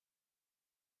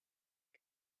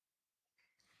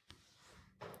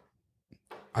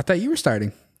I thought you were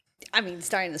starting. I mean,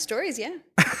 starting the stories, yeah.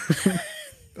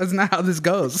 That's not how this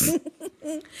goes.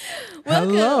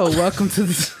 Hello, welcome to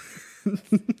this.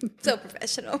 So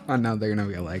professional. I know they're gonna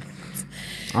be like,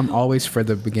 I'm always for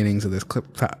the beginnings of this clip.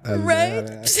 Right?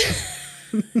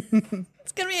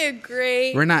 It's gonna be a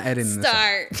great We're not editing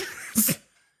start.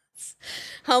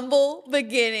 Humble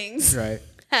beginnings. Right.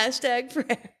 Hashtag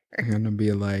prayer. I'm gonna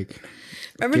be like,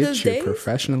 Remember get those your days?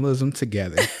 professionalism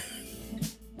together.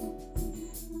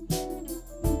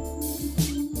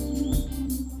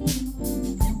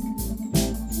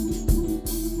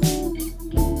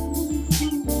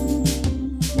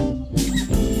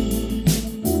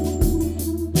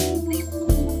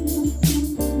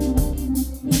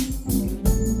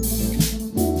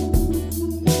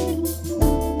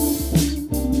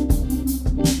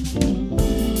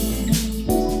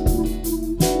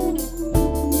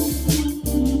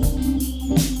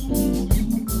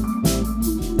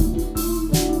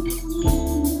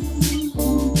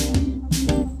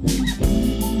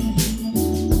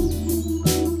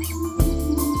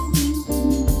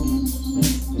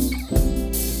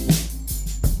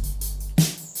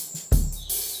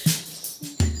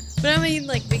 But I mean,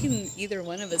 like, we can either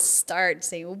one of us start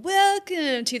saying,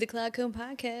 welcome to the Cloud Cone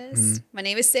Podcast. Mm-hmm. My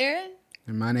name is Sarah.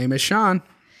 And my name is Sean.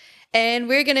 And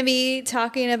we're going to be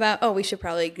talking about, we should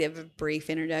probably give a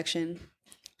brief introduction.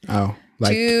 Oh,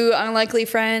 like Two unlikely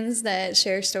friends that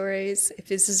share stories. If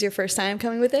this is your first time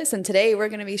coming with us, and today we're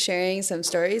going to be sharing some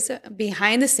stories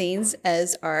behind the scenes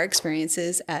as our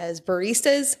experiences as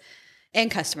baristas and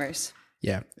customers.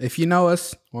 yeah. If you know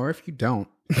us or if you don't,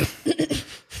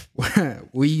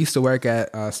 we used to work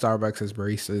at Starbucks as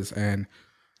baristas, and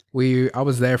I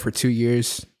was there for 2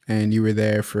 years, and you were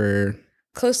there for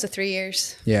Close to 3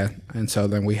 years. yeah. And so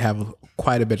then we have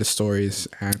quite a bit of stories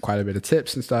and quite a bit of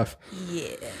tips and stuff.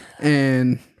 Yeah.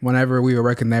 And whenever we were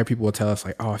working there, people would tell us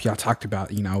like, "Oh, if y'all talked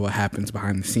about what happens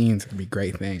behind the scenes, it'd be a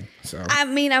great thing." So I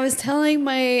mean, I was telling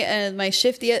my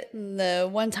shift the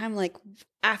one time, like,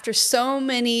 after so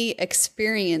many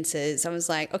experiences, I was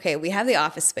like, okay, we have the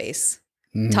office space.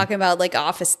 Talking about like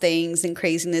office things and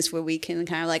craziness where we can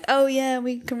kind of like, oh yeah,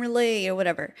 we can relate or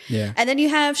whatever. Yeah. And then you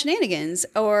have Shenanigans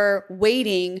or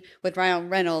Waiting with Ryan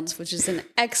Reynolds, which is an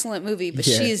excellent movie, but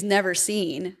Yeah. she's never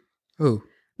seen ooh,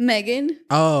 Megan.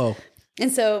 oh,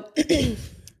 And so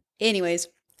anyways,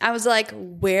 I was like,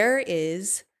 where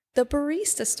is the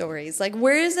barista stories? Like,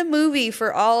 where is a movie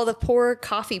for all the poor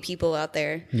coffee people out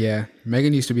there? yeah.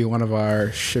 Megan used to be one of our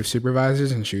shift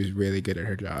supervisors, and she was really good at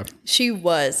her job. She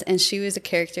was, and she was a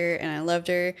character, and I loved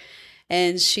her.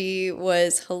 And she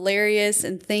was hilarious,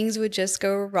 and things would just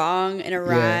go wrong and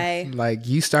awry. Yeah. Like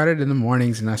you started in the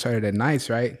mornings, and I started at nights,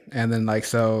 right? And then like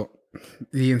so,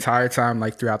 the entire time,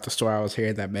 like throughout the store, I was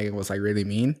hearing that Megan was like really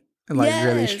mean and like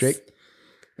really Yes. strict.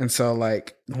 And so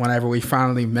like whenever we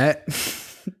finally met,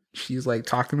 she's like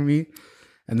talking to me,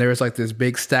 and there was like this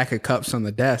big stack of cups on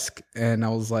the desk, and I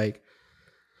was like,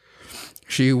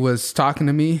 she was talking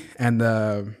to me, and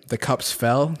the cups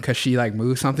fell because she like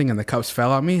moved something, and the cups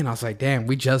fell on me, and I was like, damn,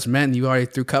 we just met, and you already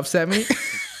threw cups at me.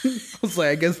 I was like,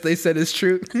 I guess they said it's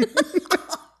true. I know,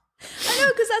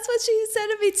 because that's what she said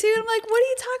to me too. I'm like, what are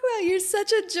you talking about? You're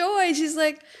such a joy. She's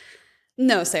like,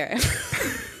 no, Sarah.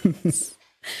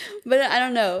 But I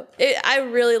don't know. I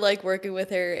really like working with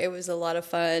her. It was a lot of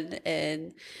fun,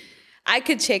 and I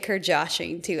could take her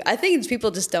joshing too. I think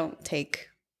people just don't take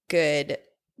good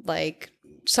like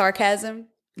sarcasm.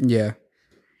 Yeah.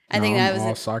 I think I'm that was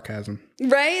all it. sarcasm.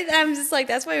 Right? I'm just like,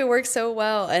 that's why we work so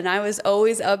well. And I was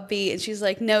always upbeat, and she's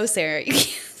like, no, Sarah, you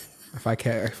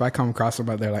can't. If I come across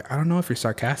somebody, they're like, I don't know if you're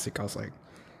sarcastic. I was like,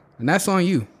 and that's on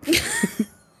you.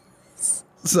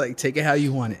 It's like, take it how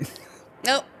you want it.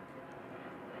 Nope.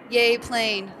 Yay,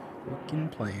 plain. Fucking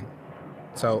plain.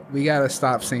 So we gotta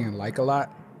stop saying like a lot.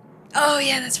 Oh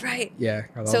yeah, that's right. Yeah.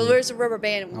 So where's the rubber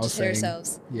band? And I we'll was just hit saying-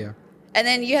 ourselves. Yeah. And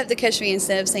then you have to catch me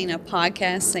instead of saying a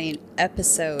podcast, saying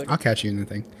episode. I'll catch you in the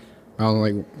thing.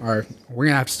 We're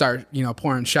gonna have to start,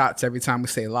 pouring shots every time we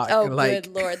say like. Oh, like,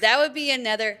 good Lord. That would be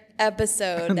another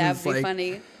episode. That It's would be like-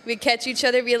 funny. We catch each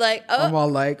other, be like, I'm oh, all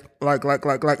like, and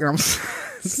I'm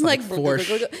it's like four glug,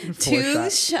 glug, glug, glug. four Two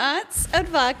shots. shots of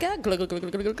vodka. Glug, glug, glug,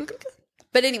 glug, glug, glug, glug.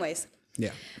 But anyways,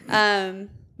 Yeah.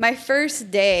 my first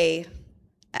day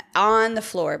on the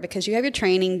floor, because you have your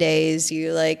training days,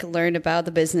 you like learn about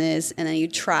the business, and then you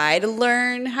try to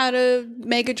learn how to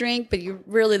make a drink, but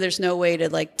there's no way to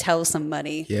like tell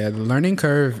somebody. Yeah, the learning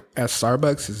curve at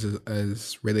Starbucks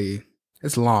is really,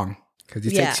 it's long because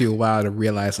it takes you a while to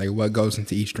realize like what goes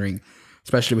into each drink,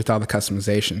 especially with all the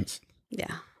customizations.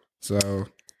 Yeah. So,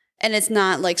 and it's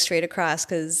not like straight across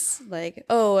because like,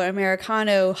 oh,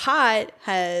 Americano hot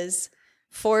has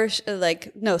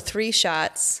 3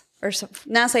 shots or so.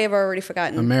 Now say I've already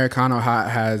forgotten. Americano hot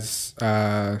has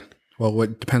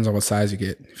what depends on what size you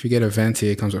get. If you get a venti,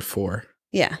 it comes with 4.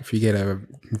 Yeah. If you get a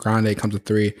grande, it comes with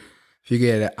 3. If you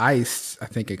get an iced, I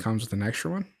think it comes with an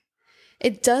extra one.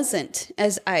 It doesn't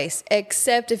as ice,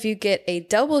 except if you get a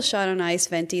double shot on ice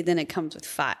venti, then it comes with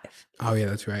 5. Oh yeah,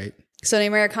 that's right. So an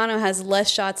Americano has less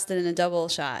shots than a double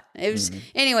shot. It was,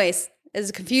 anyways,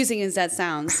 as confusing as that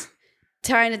sounds,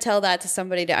 trying to tell that to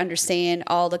somebody to understand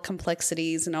all the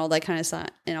complexities and all that kind of stuff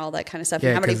and how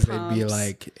many pumps.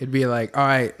 It'd be like, all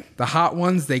right, the hot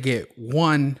ones, they get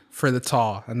 1 for the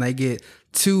tall, and they get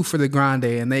 2 for the grande,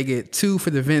 and they get 2 for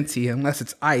the venti. Unless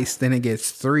it's ice, then it gets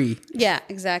 3. Yeah,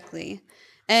 exactly.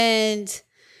 And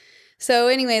so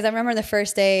anyways, I remember the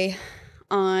first day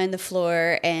on the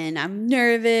floor, and I'm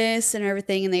nervous and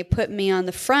everything, and they put me on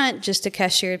the front just to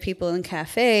cashier people in the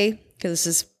cafe because this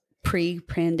is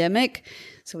pre-pandemic,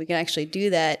 so we could actually do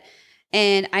that.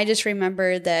 And I just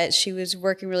remember that she was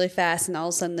working really fast, and all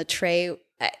of a sudden the tray,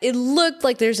 it looked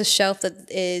like there's a shelf that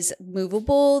is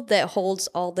movable that holds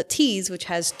all the teas, which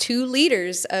has 2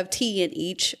 liters of tea in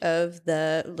each of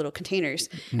the little containers.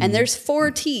 And there's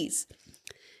 4 teas.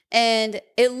 And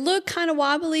it looked kind of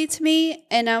wobbly to me.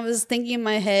 And I was thinking in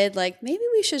my head, like, maybe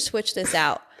we should switch this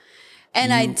out.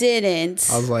 And I didn't.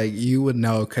 I was like, you would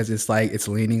know because it's like it's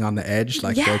leaning on the edge.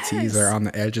 Like the teas are on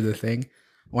the edge of the thing.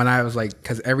 When I was like,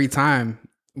 because every time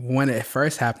when it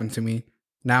first happened to me,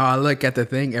 now I look at the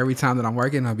thing every time that I'm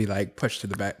working, I'll be like pushed to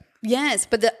the back. Yes,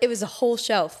 but it was a whole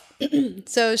shelf.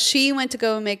 So she went to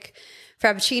go make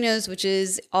Frappuccinos, which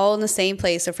is all in the same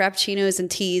place. So Frappuccinos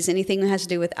and teas, anything that has to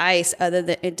do with ice other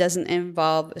than it doesn't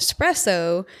involve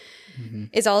espresso,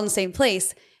 is all in the same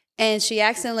place. And she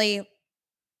accidentally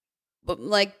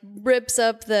like rips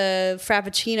up the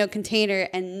Frappuccino container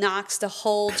and knocks the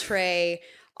whole tray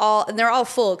and they're all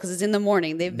full because it's in the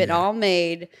morning. They've been all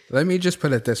made. Let me just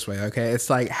put it this way, okay? It's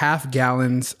like half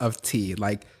gallons of tea.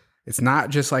 Like it's not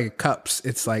just like cups.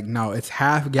 It's like, no, it's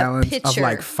half gallons of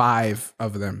like 5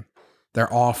 of them.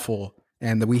 They're all full,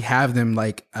 and we have them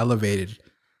like elevated,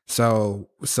 so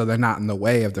they're not in the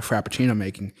way of the Frappuccino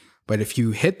making. But if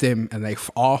you hit them and they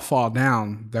all fall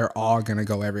down, they're all gonna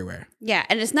go everywhere. Yeah,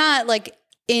 and it's not like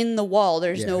in the wall.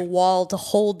 There's no wall to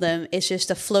hold them. It's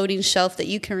just a floating shelf that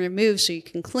you can remove, so you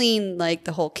can clean like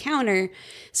the whole counter.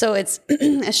 So it's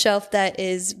a shelf that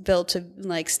is built to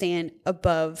like stand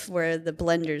above where the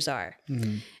blenders are,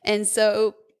 and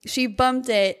so she bumped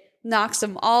it. Knocks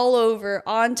them all over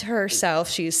onto herself.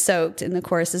 She's soaked. And of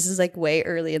course, this is like way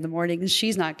early in the morning and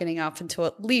she's not getting off until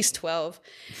at least 12.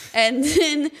 And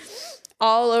then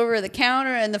all over the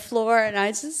counter and the floor. And I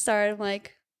just started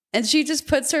like, and she just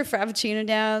puts her Frappuccino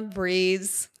down,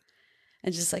 breathes,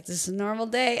 and just like, this is a normal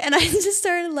day. And I just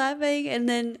started laughing and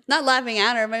then not laughing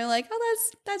at her, but I'm like, oh,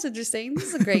 that's interesting.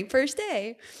 This is a great first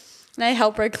day. And I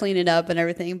help her clean it up and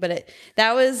everything. But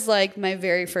that was like my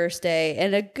very first day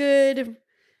and a good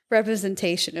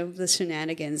representation of the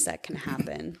shenanigans that can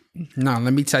happen. No,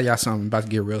 let me tell y'all something. I'm about to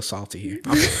get real salty here.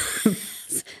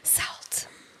 Salt.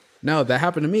 No, that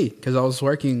happened to me because I was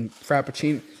working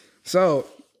Frappuccino. So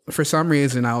for some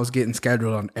reason, I was getting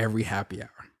scheduled on every happy hour.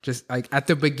 Just like at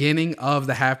the beginning of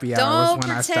the happy hour was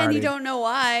when I started. Don't pretend you don't know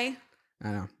why. I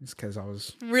know. It's because I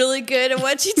was really good at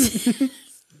what you did.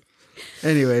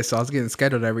 Anyway, so I was getting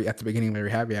scheduled at the beginning of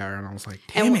every happy hour, and I was like,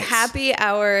 damn it. Happy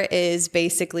hour is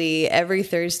basically every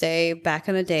Thursday. Back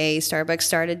in the day, Starbucks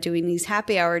started doing these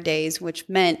happy hour days, which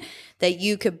meant that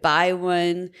you could buy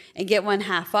one and get one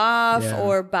half off,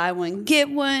 or buy one, get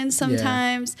one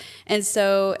sometimes. And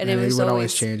so, and it was would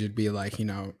always change. It'd be like,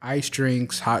 ice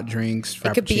drinks, hot drinks,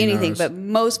 Frappuccinos. It could be anything, but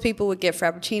most people would get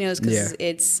Frappuccinos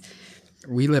because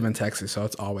we live in Texas, so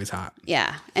it's always hot.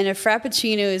 Yeah. And a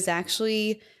Frappuccino is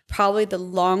actually probably the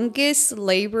longest,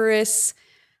 laborious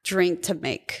drink to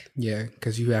make. Yeah,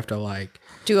 because you have to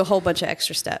do a whole bunch of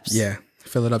extra steps. Yeah.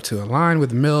 Fill it up to a line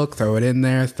with milk, throw it in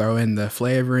there, throw in the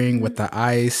flavoring with the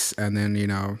ice, and then,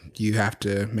 you have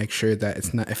to make sure that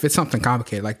it's not, if it's something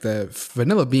complicated, like the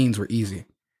vanilla beans were easy.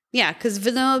 Yeah, because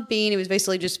vanilla bean, it was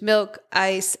basically just milk,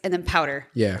 ice, and then powder.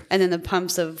 Yeah. And then the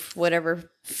pumps of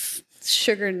whatever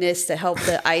sugarness to help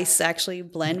the ice actually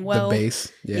blend well. The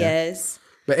base. Yeah. Yes.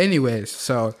 But anyways,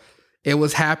 so it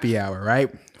was happy hour,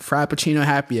 right? Frappuccino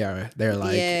happy hour. They're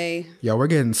like, yay. Yo, we're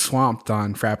getting swamped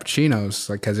on Frappuccinos,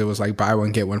 because it was like buy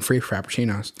one, get one free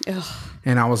Frappuccinos. Ugh.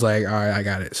 And I was like, all right, I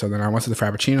got it. So then I went to the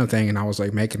Frappuccino thing and I was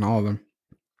like making all of them.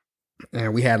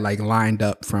 And we had lined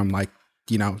up from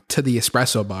to the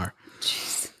espresso bar.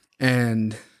 Jeez.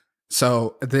 And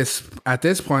so at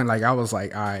this point, I was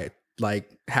like, all right,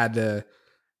 had to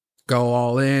go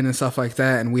all in and stuff like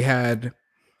that. And we had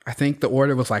I think the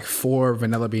order was like 4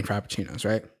 vanilla bean frappuccinos,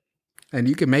 right? And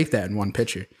you can make that in one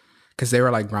pitcher because they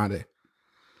were like grande.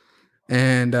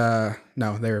 And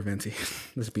no, they were venti.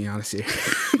 Let's be honest here.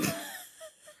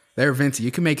 They were venti.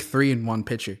 You can make 3 in one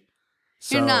pitcher.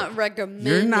 So you're not recommending.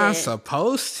 You're not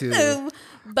supposed to.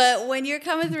 But when you're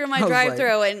coming through my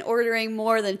drive-thru and ordering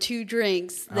more than 2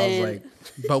 drinks, then... I was like,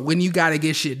 but when you got to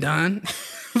get shit done,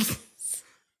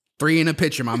 3 in a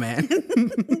pitcher, my man.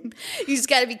 You just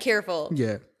got to be careful.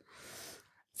 Yeah.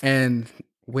 And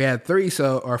we had 3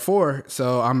 or 4,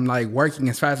 so I'm like working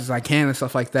as fast as I can and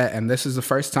stuff like that. And this is the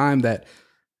first time that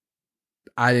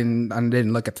I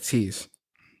didn't look at the teas.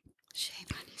 Shame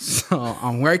on you. So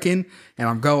I'm working and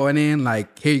I'm going in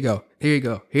like, here you go, here you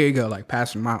go, here you go, like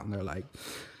passing them out. And they're like,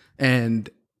 and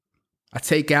I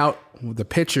take out the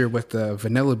pitcher with the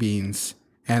vanilla beans.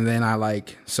 And then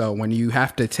so when you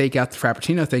have to take out the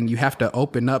Frappuccino thing, you have to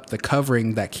open up the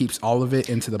covering that keeps all of it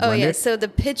into the blender. Oh, yeah. So the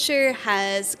pitcher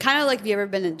has kind of like, if you ever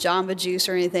been in Jamba Juice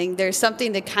or anything, there's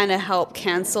something to kind of help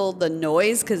cancel the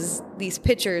noise because these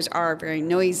pitchers are very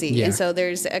noisy. Yeah. And so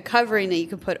there's a covering that you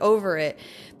can put over it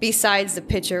besides the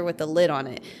pitcher with the lid on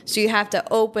it. So you have to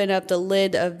open up the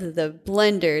lid of the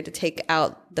blender to take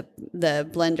out the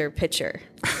blender pitcher.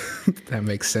 That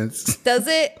makes sense. Does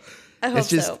it? I hope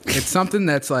so. It's something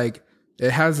that's like,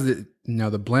 it has the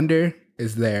blender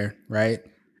is there, right?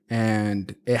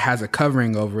 And it has a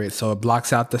covering over it. So it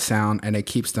blocks out the sound and it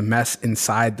keeps the mess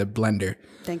inside the blender.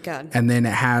 Thank God. And then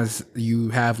you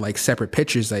have like separate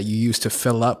pitchers that you use to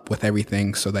fill up with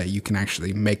everything so that you can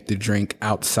actually make the drink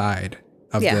outside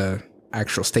of the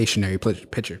actual stationary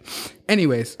pitcher.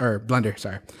 Blender,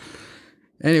 sorry.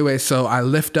 Anyway, so I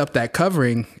lift up that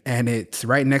covering and it's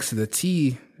right next to the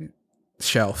tea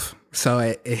shelf. So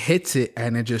it hits it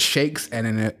and it just shakes and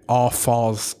then it all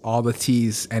falls, all the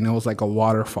teas, and it was like a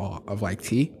waterfall of like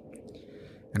tea.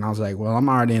 And I was like, well, I'm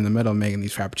already in the middle of making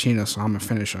these Frappuccinos, so I'm going to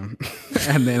finish them.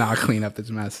 And then I'll clean up this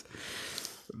mess.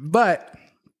 But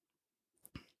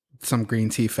some green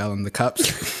tea fell in the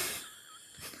cups.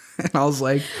 And I was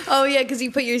like... Oh, yeah, because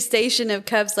you put your station of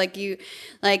cups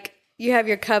you have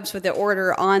your cups with the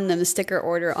order on them, the sticker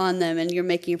order on them, and you're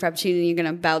making your Frappuccino and you're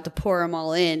about to pour them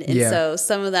all in. And so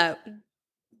some of that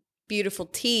beautiful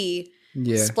tea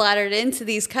splattered into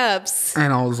these cups.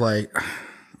 And I was like,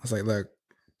 look,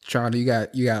 Charlie, you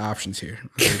got options here.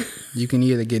 Like, you can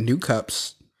either get new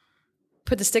cups.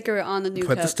 Put the sticker on the new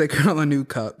cups. Put the sticker on the new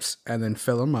cups and then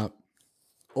fill them up.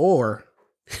 Or...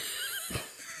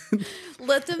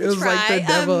 Let them try. It was like the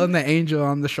devil and the angel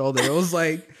on the shoulder. It was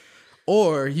like...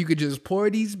 Or you could just pour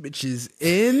these bitches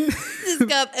in this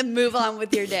cup and move on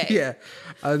with your day. Yeah.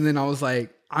 And then I was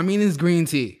like, it's green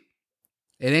tea.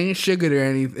 It ain't sugared or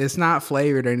anything. It's not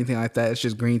flavored or anything like that. It's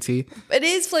just green tea. It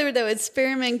is flavored though. It's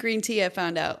spearmint green tea, I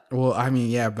found out. Well,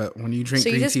 but when you drink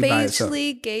green tea by itself. So you just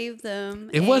basically gave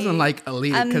them it wasn't like a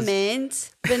liter. A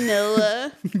mint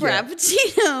vanilla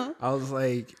Frappuccino. I was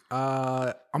like,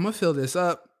 I'm going to fill this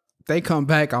up. They come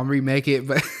back, I'll remake it.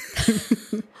 But...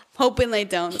 Hoping they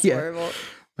don't. It's horrible.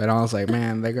 But I was like,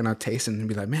 man, they're going to taste it and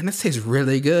be like, man, this tastes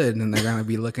really good. And they're going to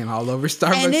be looking all over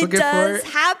Starbucks looking for it. And it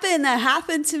does happen. That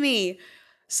happened to me.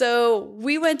 So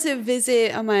we went to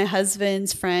visit my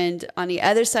husband's friend on the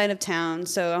other side of town.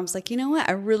 So I was like, you know what?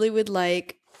 I really would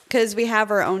like, because we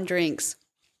have our own drinks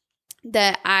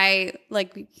that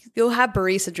you'll have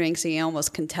barista drinks and you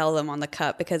almost can tell them on the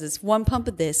cup because it's 1 pump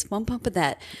of this, 1 pump of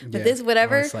that. But this,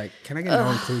 whatever. It's like, can I get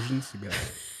no inclusions? You'd be like,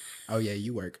 oh, yeah,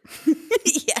 you work.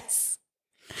 Yes.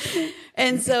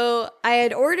 And so I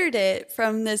had ordered it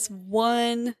from this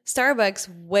one Starbucks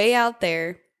way out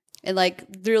there and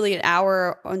literally an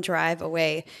hour on drive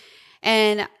away.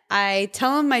 And I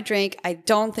tell them my drink. I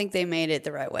don't think they made it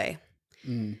the right way.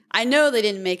 I know they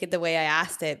didn't make it the way I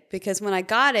asked it because when I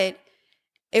got it,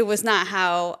 it was not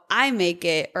how I make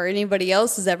it or anybody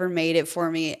else has ever made it for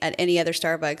me at any other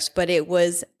Starbucks, but it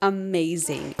was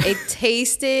amazing. It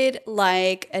tasted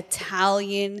like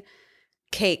Italian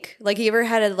cake. Like, you ever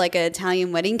had an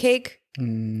Italian wedding cake? I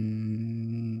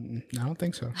don't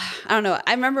think so. I don't know.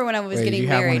 I remember when I was getting married. Did you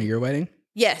have one at your wedding?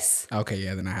 Yes. Okay,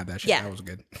 yeah, then I had that shit. Yeah. That was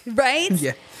good. Right?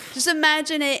 Yeah. Just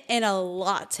imagine it in a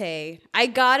latte. I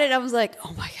got it. I was like,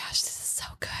 oh my gosh, this is so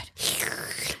good.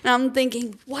 And I'm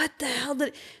thinking, what the hell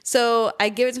did... So I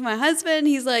give it to my husband.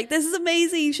 He's like, this is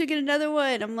amazing. You should get another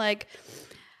one. I'm like,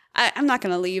 I'm not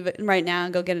going to leave it right now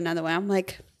and go get another one. I'm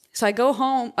like, so I go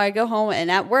home and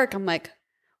at work, I'm like,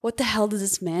 what the hell does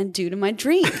this man do to my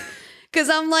drink? Because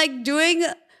I'm doing...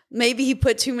 Maybe he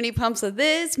put too many pumps of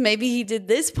this. Maybe he did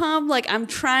this pump. I'm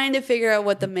trying to figure out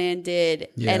what the man did.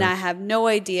 Yeah. And I have no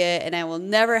idea. And I will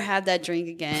never have that drink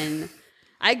again.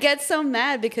 I get so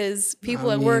mad because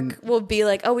people at work will be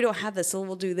like, "Oh, we don't have this, so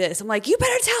we'll do this." I'm like, "You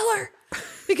better tell her."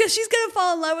 Because she's gonna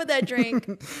fall in love with that drink,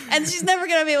 and she's never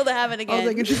gonna be able to have it again. I was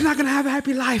like, and she's not gonna have a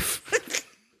happy life.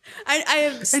 I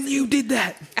have, and you did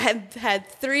that. I have had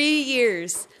 3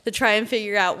 years to try and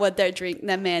figure out what that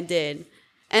man did,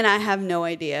 and I have no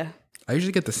idea. I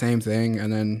usually get the same thing,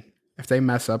 and then if they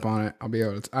mess up on it, I'll be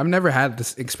able to. I've never had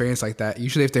this experience like that.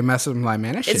 Usually, if they mess up, I'm like,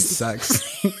 man, that shit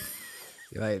sucks.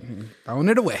 You're like, throwing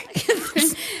it away.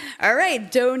 All right,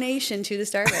 donation to the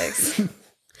Starbucks.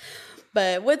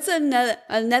 But what's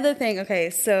another thing? Okay,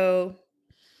 so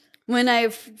when I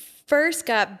first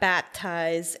got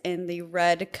baptized in the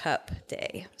Red Cup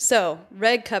Day. So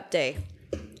Red Cup Day.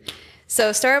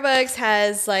 So Starbucks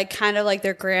has like kind of like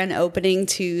their grand opening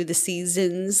to the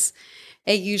seasons.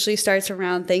 It usually starts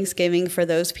around Thanksgiving for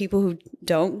those people who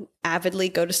don't avidly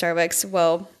go to Starbucks.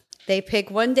 Well, they pick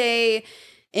one day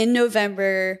in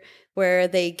November where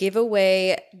they give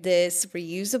away this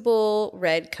reusable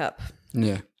red cup.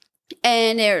 Yeah.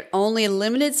 And they're only a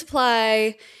limited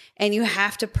supply, and you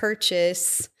have to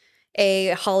purchase a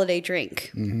holiday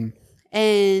drink. Mm-hmm.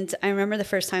 And I remember the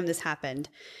first time this happened.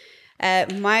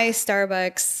 At my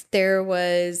Starbucks, there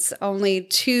was only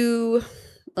 2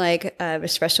 like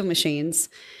espresso machines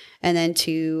and then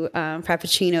 2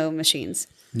 frappuccino machines.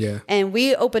 Yeah. And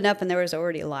we opened up and there was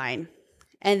already a line.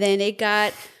 And then it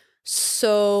got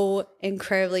so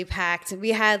incredibly packed.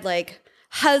 We had like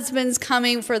husbands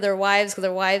coming for their wives because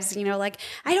their wives, you know, like,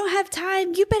 I don't have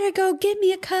time. You better go get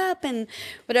me a cup and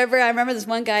whatever. I remember this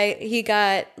one guy,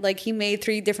 he made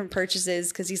 3 different purchases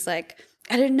because he's like,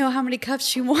 I didn't know how many cups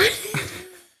she wanted.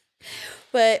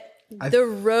 But the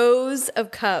rows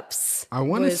of cups I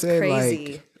want to say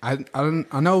crazy. Like,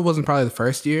 I know it wasn't probably the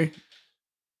first year.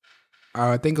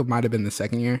 I think it might have been the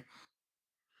second year.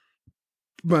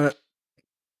 But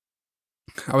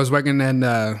I was working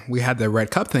and we had the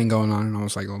red cup thing going on, and I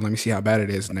was like, well, let me see how bad it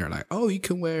is. And they're like, oh, you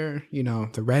can wear, you know,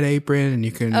 the red apron, and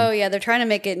you can. Oh, yeah. They're trying to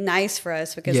make it nice for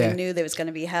us because they knew there was going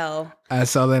to be hell.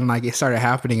 So then like it started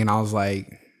happening, and I was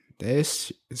like,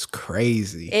 this is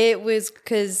crazy. It was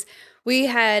because we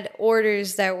had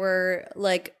orders that were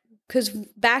like, because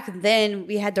back then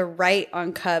we had to write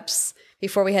on cups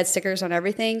before we had stickers on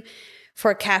everything.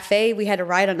 For a cafe, we had to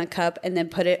write on a cup and then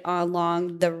put it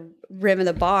along the rim of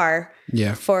the bar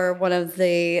for one of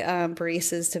the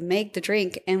baristas to make the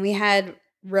drink. And we had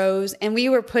rows, and we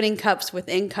were putting cups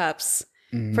within cups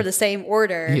for the same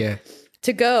order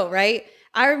to go, right?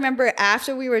 I remember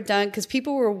after we were done, because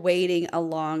people were waiting a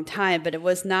long time, but it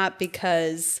was not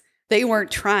because they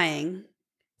weren't trying.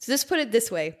 So just put it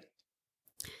this way.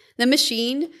 The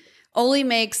machine only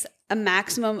makes a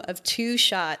maximum of 2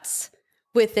 shots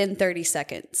within 30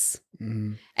 seconds.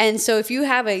 Mm-hmm. And so if you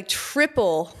have a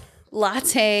triple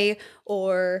latte,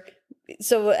 or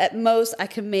so at most I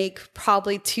can make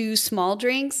probably 2 small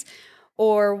drinks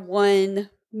or 1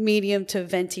 medium to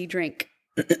venti drink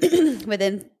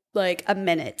within like a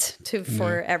minute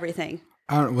for everything.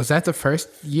 Was that the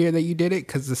first year that you did it?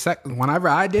 Because whenever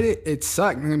I did it, it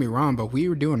sucked. Don't get me wrong, but we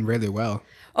were doing really well.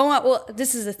 Oh, well,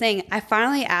 this is the thing. I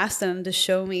finally asked them to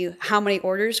show me how many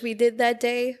orders we did that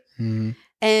day. Mm-hmm.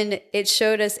 And it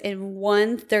showed us in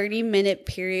one 30-minute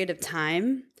period of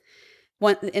time.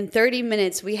 In 30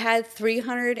 minutes, we had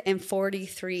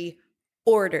 343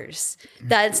 orders.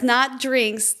 That's not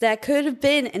drinks. That could have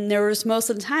been, and there was most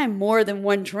of the time more than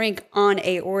 1 drink on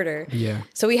a order. Yeah.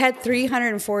 So we had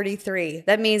 343.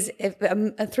 That means if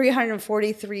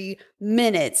 343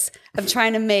 minutes of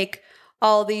trying to make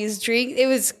all these drinks. It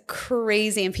was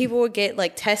crazy. And people would get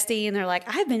like testy and they're like,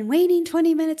 I've been waiting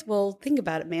 20 minutes. Well, think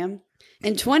about it, ma'am.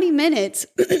 In 20 minutes,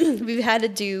 we've had to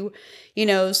do, you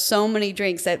know, so many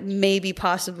drinks that maybe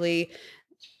possibly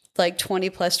like 20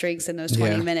 plus drinks in those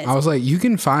 20 minutes. I was like, you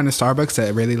can find a Starbucks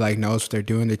that really like knows what they're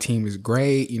doing. Their team is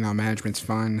great. You know, management's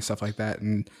fun and stuff like that.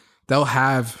 And they'll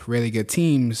have really good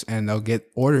teams and they'll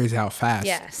get orders out fast.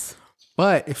 Yes.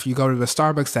 But if you go to the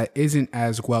Starbucks that isn't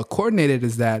as well coordinated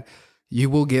as that, you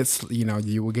will get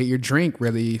your drink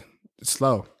really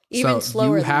slow. Even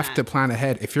slower. You have to plan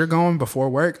ahead. If you're going before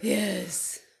work,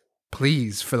 yes,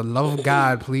 please, for the love of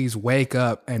God, please wake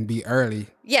up and be early.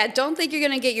 Yeah, don't think you're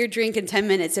going to get your drink in 10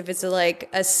 minutes if it's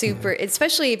a super,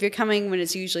 especially if you're coming when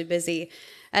it's usually busy.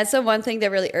 That's the one thing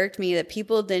that really irked me, that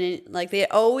people didn't, like, they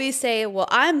always say, well,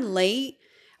 I'm late.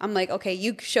 I'm like, okay,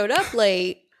 you showed up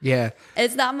late. Yeah.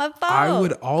 It's not my fault. I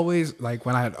would always, like,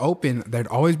 when I'd open, there'd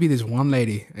always be this one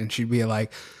lady, and she'd be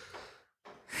like,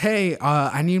 hey,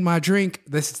 I need my drink.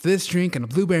 This is this drink and a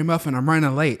blueberry muffin. I'm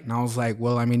running late. And I was like,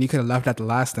 well, I mean, you could have left at the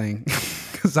last thing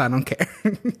because I don't care.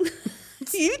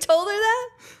 You told her that?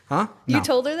 Huh? No. You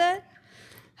told her that?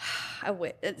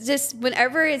 it's just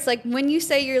whenever it's like when you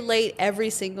say you're late every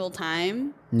single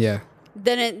time, Yeah.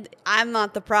 then I'm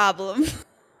not the problem.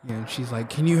 Yeah, and she's like,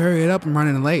 "Can you hurry it up? I'm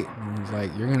running late." And I was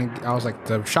like, I was like,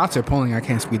 "The shots are pulling. I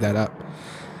can't speed that up."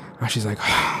 And she's like,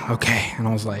 "Okay." And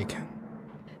I was like,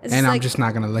 It's and I'm like, just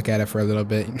not gonna look at it for a little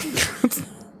bit.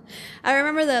 I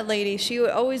remember that lady. She would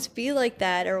always be like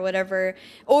that or whatever.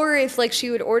 Or if like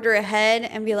she would order ahead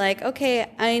and be like,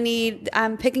 "Okay,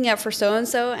 I'm picking up for so and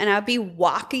so," and I'd be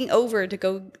walking over to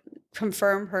go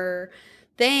confirm her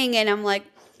thing, and I'm like,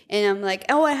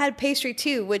 "Oh, I had pastry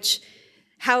too," which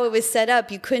how it was set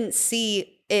up, you couldn't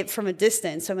see it from a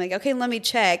distance. So I'm like, "Okay, let me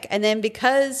check." And then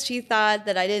because she thought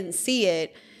that I didn't see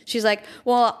it, she's like,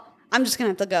 "Well, I'm just gonna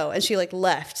have to go," and she like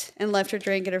left her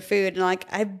drink and her food, and like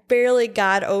I barely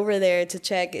got over there to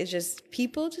check. It's just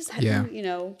people just have,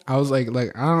 I was like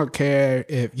I don't care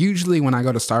if usually when I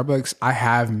go to Starbucks, I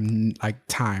have like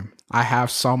time. I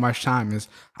have so much time. Is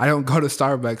I don't go to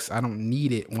Starbucks. I don't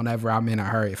need it whenever I'm in a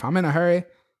hurry. If I'm in a hurry,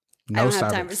 no I don't Starbucks.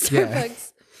 have time for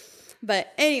Starbucks. Yeah.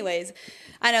 But anyways,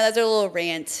 I know that's a little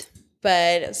rant.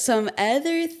 But some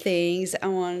other things I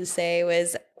wanted to say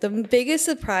was the biggest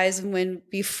surprise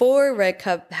before Red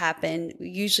Cup happened,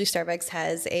 usually Starbucks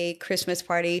has a Christmas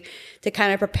party to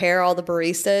kind of prepare all the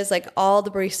baristas. Like all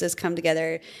the baristas come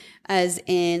together as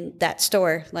in that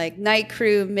store, like night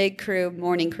crew, mid crew,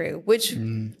 morning crew, which,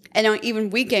 and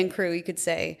even weekend crew, you could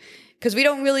say, because we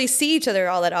don't really see each other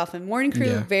all that often. Morning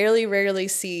crew very rarely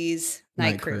sees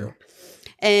night crew.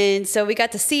 And so we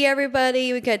got to see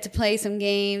everybody. We got to play some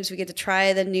games. We get to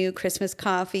try the new Christmas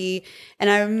coffee.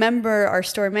 And I remember our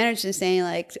store manager saying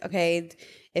like, "Okay,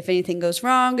 if anything goes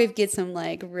wrong, if you get some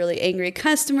like really angry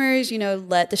customers,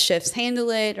 let the chefs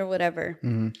handle it or whatever."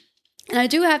 Mm-hmm. And I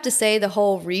do have to say the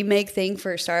whole remake thing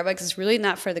for Starbucks is really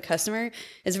not for the customer.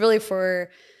 It's really for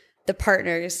the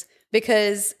partners,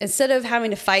 because instead of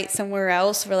having to fight somewhere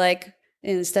else,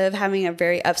 instead of having a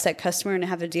very upset customer and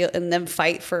have to deal and then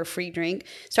fight for a free drink,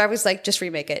 Starbucks like, just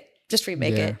remake it. Just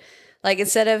remake it. Like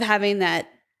instead of having that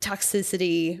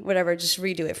toxicity, whatever, just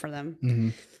redo it for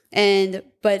them. Mm-hmm.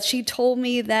 But she told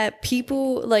me that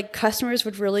people, like customers,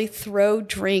 would really throw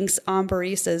drinks on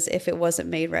baristas if it wasn't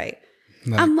made right.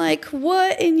 I'm like,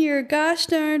 what in your gosh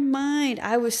darn mind?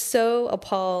 I was so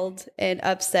appalled and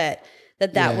upset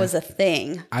that was a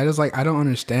thing. I don't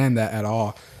understand that at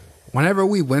all. Whenever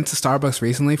we went to Starbucks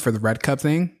recently for the Red Cup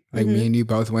thing, like me and you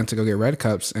both went to go get Red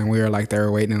Cups, and we were like, they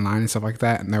were waiting in line and stuff like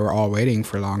that, and they were all waiting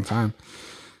for a long time.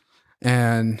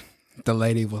 And the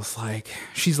lady was like,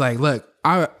 she's like, "Look,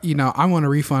 I want a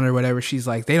refund or whatever." She's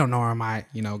like, "They don't know where my,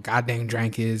 goddamn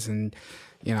drink is, and,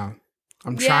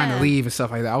 I'm trying to leave and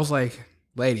stuff like that." I was like,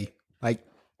 "Lady, like,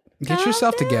 get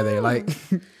yourself together." Like,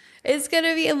 it's going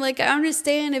to be, I'm like, I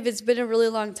understand if it's been a really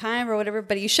long time or whatever,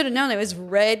 but you should have known it was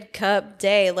Red Cup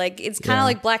Day. Like, it's kind of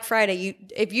like Black Friday.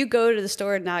 If you go to the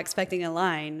store not expecting a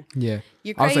line, you're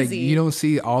crazy. I was like, you don't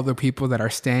see all the people that are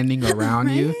standing around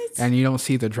you, and you don't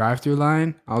see the drive-through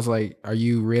line. I was like, are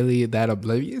you really that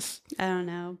oblivious? I don't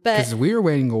know. But because we were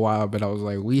waiting a while, but I was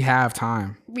like, we have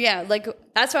time. Yeah, like,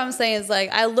 that's what I'm saying is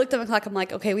like, I looked at the clock. I'm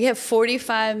like, okay, we have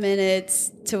 45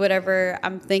 minutes to whatever.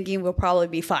 I'm thinking we'll probably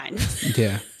be fine.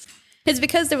 Yeah. It's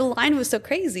because the line was so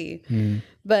crazy.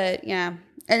 But yeah.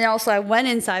 And also I went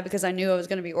inside because I knew I was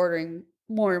going to be ordering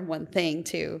more than one thing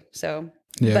too. So,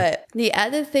 but the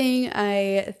other thing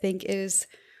I think is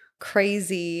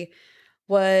crazy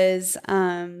was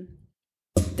okay.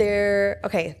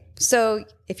 So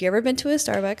if you ever been to a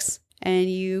Starbucks and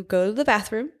you go to the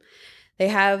bathroom, they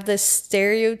have this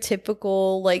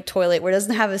stereotypical like toilet where it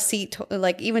doesn't have a seat,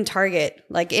 like even Target,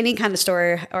 like any kind of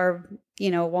store or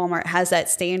Walmart has that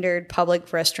standard public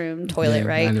restroom toilet,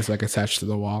 right? And it's like attached to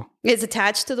the wall. It's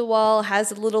attached to the wall,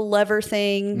 has a little lever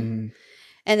thing,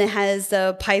 and it has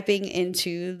the piping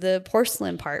into the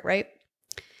porcelain part, right?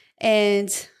 And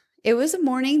it was a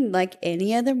morning like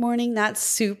any other morning, not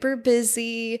super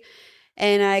busy.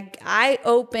 And I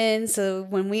opened, so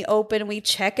when we open, we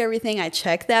check everything. I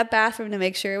checked that bathroom to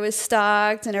make sure it was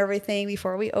stocked and everything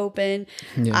before we opened.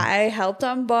 Yeah. I helped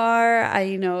on bar.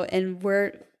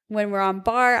 When we're on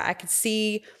bar, I could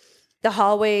see the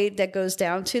hallway that goes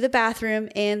down to the bathroom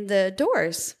and the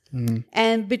doors.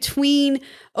 And between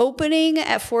opening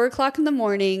at 4:00 in the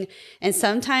morning and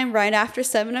sometime right after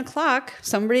 7:00,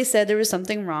 somebody said there was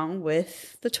something wrong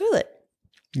with the toilet.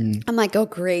 I'm like, oh,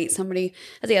 great.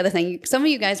 That's the other thing. Some of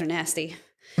you guys are nasty.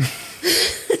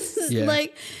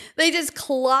 Like, they just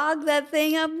clog that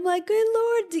thing up. I'm like, good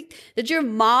Lord, did your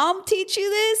mom teach you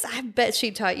this? I bet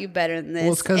she taught you better than this.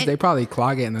 Well, it's because they probably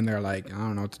clog it and then they're like, I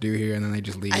don't know what to do here. And then they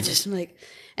just leave.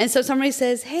 And so somebody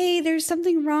says, hey, there's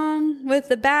something wrong with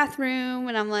the bathroom.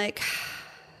 And I'm like,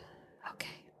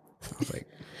 I was like,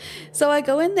 So I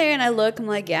go in there and I look. I'm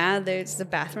like, yeah, there's the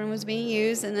bathroom was being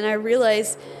used. And then I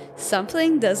realize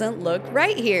something doesn't look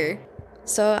right here.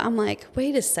 So I'm like,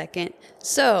 wait a second.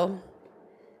 So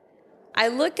I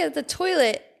look at the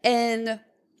toilet, and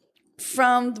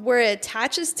from where it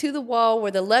attaches to the wall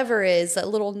where the lever is, a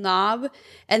little knob,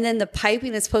 and then the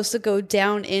piping that's supposed to go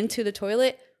down into the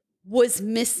toilet was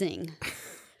missing.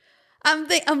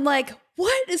 I'm like,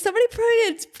 what? Is somebody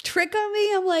playing a trick on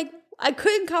me? I'm like, I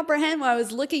couldn't comprehend what I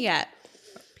was looking at.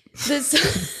 This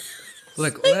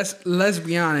look, let's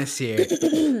be honest here.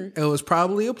 It was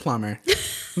probably a plumber.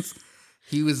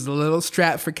 He was a little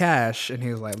strapped for cash, and he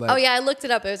was like, oh yeah, I looked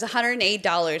it up. It was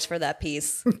 $108 for that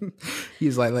piece.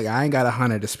 He's like, look, I ain't got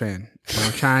 $100 to spend.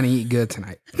 I'm trying to eat good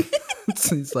tonight.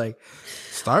 So he's like,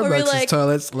 Starbucks'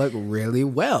 toilets look really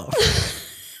well.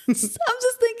 I'm just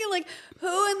thinking, like,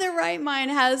 who in their right mind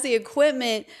has the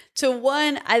equipment to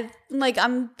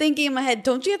I'm thinking in my head,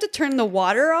 don't you have to turn the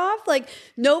water off? Like,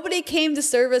 nobody came to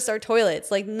service our toilets.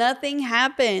 Like, nothing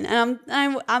happened. And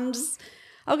I'm just,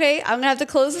 okay, I'm gonna have to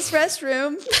close this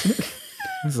restroom.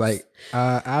 It's like,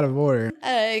 out of order.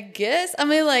 I guess. I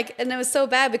mean, like, and it was so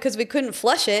bad because we couldn't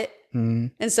flush it. Mm-hmm.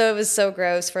 And so it was so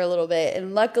gross for a little bit.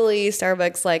 And luckily,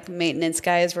 Starbucks, like, maintenance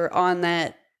guys were on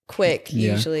that quick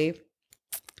usually.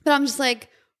 But I'm just like,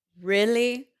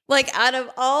 really? Like, out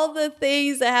of all the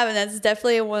things that happened, that's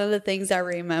definitely one of the things I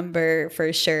remember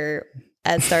for sure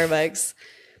at Starbucks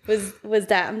was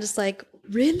that. I'm just like,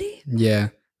 really? Yeah.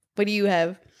 What do you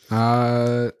have?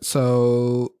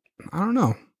 So I don't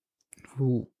know.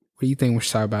 What do you think we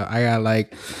should talk about? I got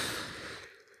like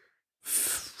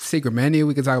secret menu.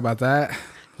 We could talk about that.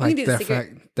 Like the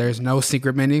fact there's no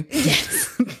secret menu.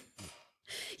 Yes.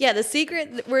 Yeah, the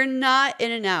secret, we're not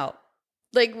in and out.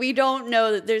 Like, we don't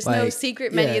know that there's no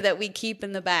secret menu that we keep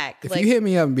in the back. If you hit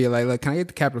me up and be like, look, can I get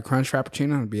the Captain Crunch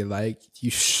Frappuccino? I'd be like,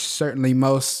 you certainly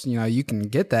you can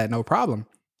get that, no problem.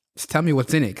 Just tell me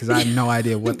what's in it, because I have no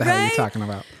idea what the hell you're talking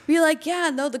about. Be like,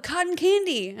 yeah, no, the cotton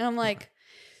candy. And I'm like,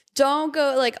 don't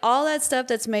go, like, all that stuff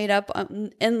that's made up,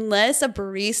 unless a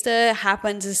barista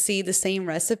happened to see the same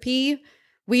recipe,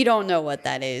 we don't know what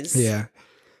that is. Yeah.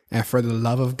 And for the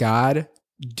love of God,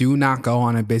 do not go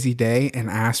on a busy day and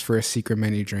ask for a secret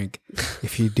menu drink.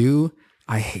 If you do,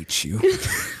 I hate you.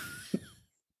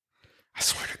 I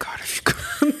swear to God, if you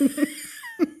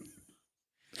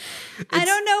I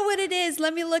don't know what it is.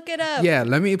 Let me look it up. Yeah,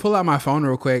 let me pull out my phone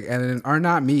real quick, and then, or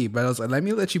not me, but I was like, let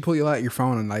me let you pull out your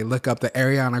phone and like look up the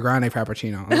Ariana Grande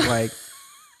Frappuccino. I was like,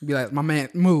 be like, my man,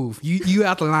 move. You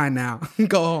out the line now.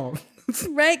 Go home.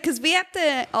 Right, because we have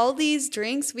to, all these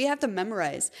drinks, we have to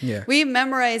memorize. Yeah. We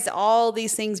memorized all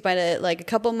these things by a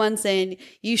couple months in.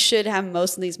 You should have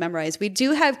most of these memorized. We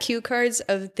do have cue cards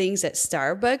of things that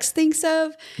Starbucks thinks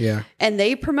of. Yeah. And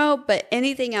they promote, but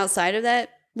anything outside of that,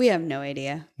 we have no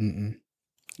idea. Mm-mm.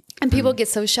 And people get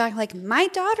so shocked, like, my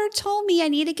daughter told me I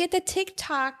need to get the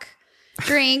TikTok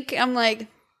drink. I'm like,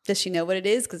 does she know what it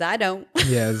is? Because I don't.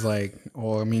 Yeah, it's like,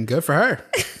 well, I mean, good for her.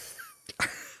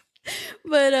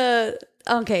 But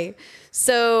okay,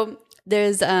 so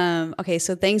there's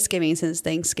so Thanksgiving, since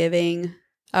Thanksgiving,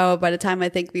 by the time I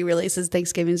think we release this,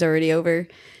 Thanksgiving's already over.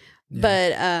 Yeah.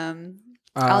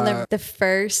 But I'll never, the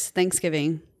first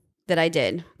Thanksgiving that I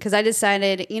did, because I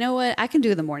decided, you know what, I can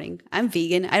do the morning. I'm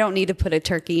vegan. I don't need to put a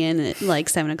turkey in at like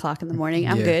 7 o'clock in the morning.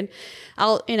 I'm good.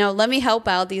 I'll let me help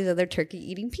out these other turkey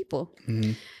eating people.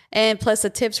 Mm-hmm. And plus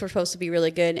the tips were supposed to be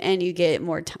really good, and you get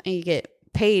more time. You get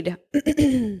paid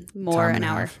more an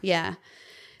hour. Yeah.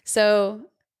 So,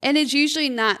 and it's usually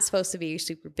not supposed to be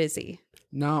super busy.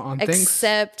 No,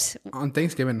 except on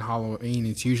Thanksgiving and Halloween,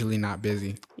 it's usually not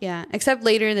busy. Yeah. Except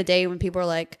later in the day when people are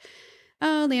like,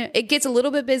 oh, it gets a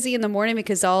little bit busy in the morning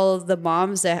because all of the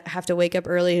moms that have to wake up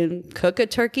early and cook a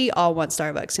turkey all want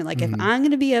Starbucks. And like, if I'm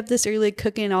going to be up this early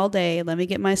cooking all day, let me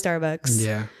get my Starbucks.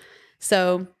 Yeah.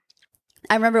 So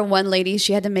I remember one lady,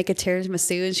 she had to make a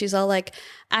tiramisu, and she's all like,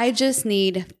 I just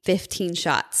need 15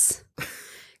 shots.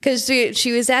 Because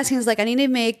she was asking, was like, I need to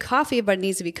make coffee, but it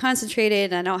needs to be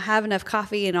concentrated, and I don't have enough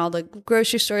coffee, and all the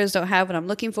grocery stores don't have what I'm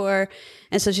looking for.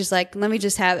 And so she's like, let me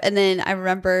just have, and then I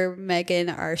remember Megan,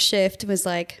 our shift, was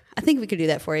like, I think we could do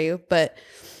that for you, but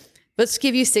let's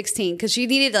give you 16, because she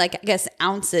needed, like, I guess,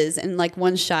 ounces, and like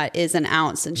one shot is an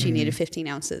ounce, and she needed 15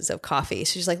 ounces of coffee.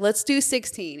 So she's like, let's do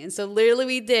 16. And so literally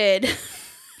we did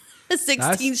a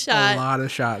 16 shot. A lot of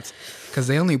shots, because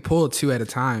they only pull 2 at a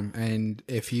time. And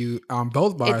if you, on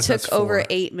both bars, it took over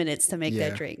 8 minutes to make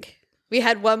that drink. We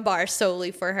had one bar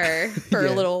solely for her for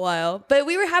a little while, but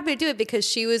we were happy to do it because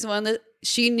she was one that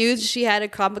she knew she had a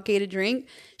complicated drink.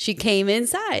 She came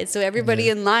inside, so everybody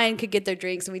in line could get their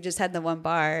drinks, and we just had the one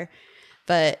bar.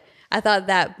 But I thought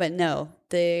that, but no.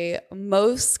 The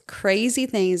most crazy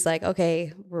thing is like,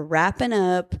 okay, we're wrapping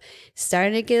up,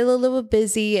 starting to get a little bit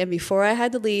busy. And before I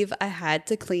had to leave, I had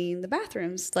to clean the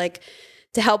bathrooms, like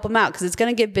to help them out because it's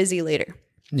going to get busy later.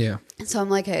 Yeah. And so I'm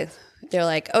like, hey, they're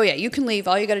like, oh yeah, you can leave.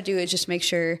 All you got to do is just make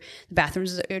sure the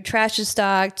bathrooms, trash is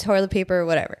stocked, toilet paper,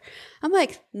 whatever. I'm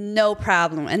like, no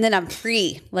problem. And then I'm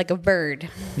free like a bird.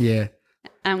 Yeah.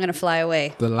 I'm going to fly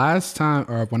away. The last time,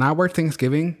 or when I worked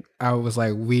Thanksgiving, I was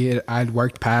like, I'd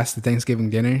worked past the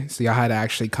Thanksgiving dinner. So y'all had to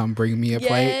actually come bring me a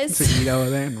plate to eat over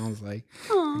there. And I was like,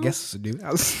 I guess it's a dude.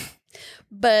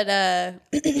 But,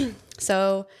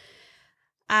 so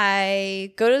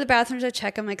I go to the bathrooms, I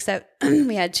check them, except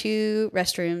we had 2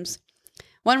 restrooms.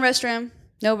 One restroom,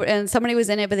 no, and somebody was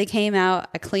in it, but they came out.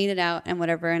 I cleaned it out and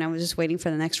whatever, and I was just waiting for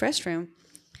the next restroom.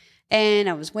 And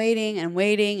I was waiting, and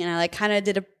I like kind of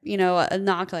did a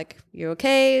knock, like, "You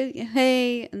okay?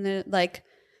 Hey," and then like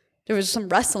there was some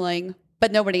rustling,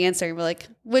 but nobody answered. We're like,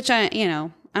 which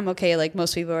I'm okay. Like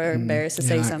most people are embarrassed to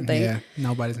say something. Yeah,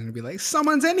 nobody's gonna be like,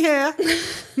 "Someone's in here."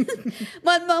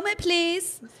 One moment,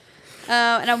 please.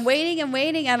 And I'm waiting.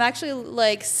 I'm actually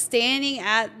like standing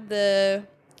at the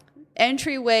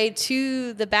entryway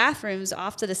to the bathrooms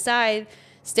off to the side,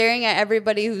 staring at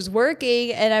everybody who's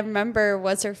working. And I remember,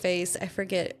 what's her face? I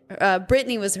forget.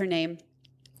 Brittany was her name.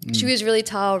 She was really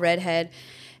tall, redhead.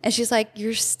 And she's like,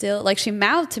 you're still, like, she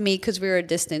mouthed to me because we were a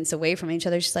distance away from each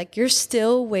other. She's like, you're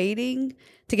still waiting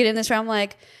to get in this room?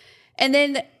 Like, and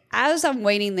then as I'm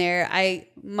waiting there,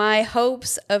 my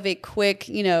hopes of a quick,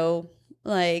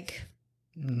 like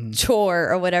chore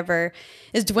or whatever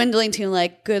is dwindling to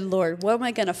like, good Lord, what am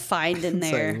I going to find in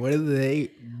there? Like, what are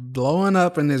they blowing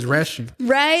up in this restroom?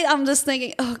 Right? I'm just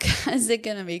thinking, oh God, is it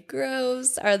going to be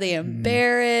gross? Are they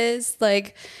embarrassed?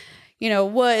 Like,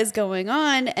 what is going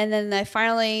on? And then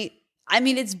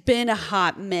it's been a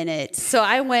hot minute. So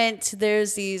I went,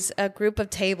 there's a group of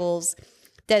tables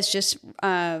that's just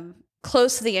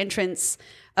close to the entrance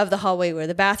of the hallway where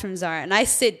the bathrooms are. And I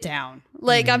sit down.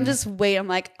 Like, I'm just waiting. I'm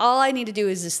like, all I need to do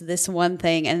is just this one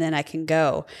thing and then I can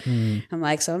go. I'm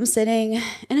like, so I'm sitting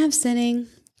and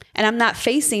I'm not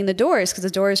facing the doors because the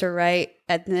doors are right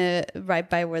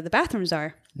by where the bathrooms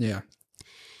are. Yeah.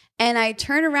 And I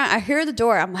turn around, I hear the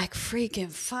door. I'm like,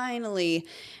 freaking finally.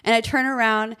 And I turn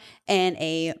around and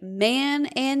a man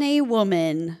and a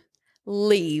woman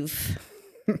leave.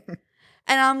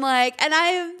 And I'm like, and I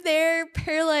am there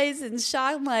paralyzed and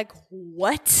shocked. I'm like,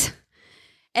 what?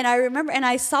 And I remember, and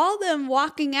I saw them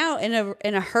walking out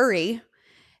in a hurry,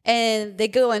 and they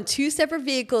go on 2 separate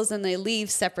vehicles and they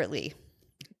leave separately.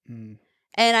 And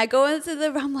I go into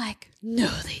I'm like, no,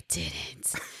 they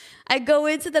didn't. I go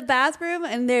into the bathroom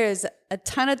and there's a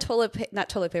ton of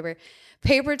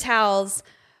paper towels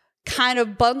kind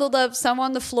of bundled up, some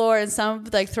on the floor and some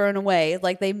like thrown away.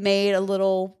 Like they made a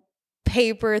little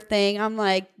paper thing. I'm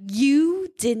like, you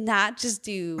did not just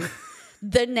do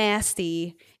the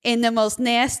nasty in the most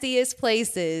nastiest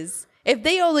places. If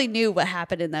they only knew what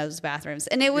happened in those bathrooms.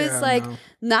 And it was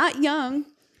not young.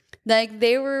 Like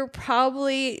they were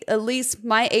probably at least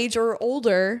my age or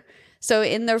older. So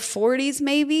in their 40s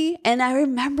maybe. And I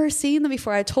remember seeing them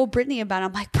before. I told Brittany about it.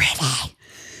 I'm like, Brittany,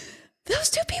 those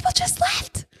 2 people just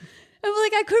left. I'm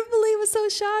like, I couldn't believe I was so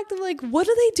shocked. I'm like, what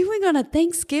are they doing on a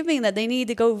Thanksgiving that they need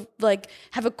to go like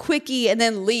have a quickie and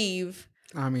then leave?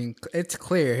 I mean, it's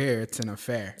clear here. It's an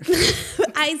affair.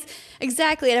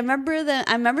 Exactly. And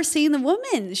I remember seeing the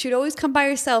woman. She would always come by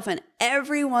herself. And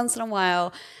every once in a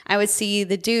while, I would see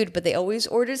the dude, but they always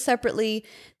ordered separately.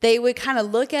 They would kind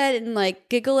of look at it and like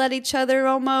giggle at each other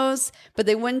almost, but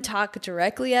they wouldn't talk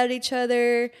directly at each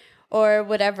other or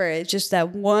whatever. It's just that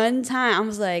one time I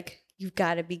was like, you've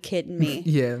got to be kidding me.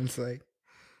 Yeah. It's like,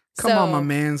 come on, my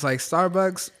man's like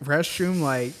Starbucks restroom,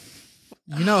 like,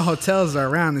 hotels are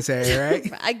around this area,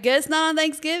 right? I guess not on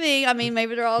Thanksgiving. I mean,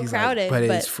 maybe they're all crowded. Like,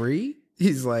 but it's free?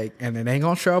 He's like, and it ain't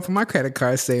going to show up on my credit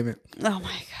card statement. Oh,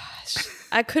 my gosh.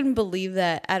 I couldn't believe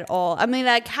that at all. I mean,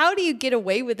 like, how do you get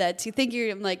away with that? Do you think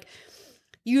you're like,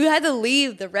 you had to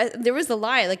leave the rest? There was a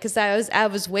line, like, because I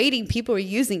was waiting. People were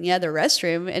using the other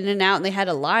restroom in and out, and they had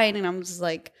a line, and I'm just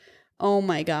like, oh,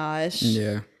 my gosh.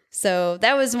 Yeah. So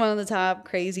that was one of the top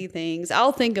crazy things.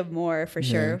 I'll think of more for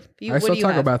sure. I still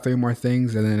talk about 3 more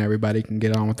things and then everybody can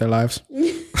get on with their lives.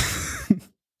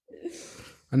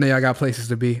 I know y'all got places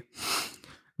to be.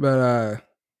 But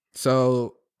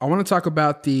so I want to talk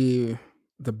about the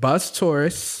bus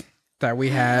tourists that we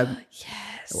had.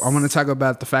 Yes. I want to talk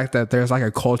about the fact that there's like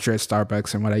a culture at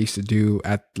Starbucks and what I used to do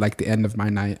at like the end of my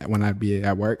night when I'd be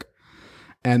at work.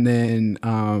 And then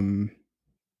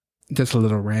just a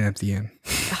little rant at the end.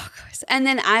 Oh, of course. And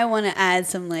then I want to add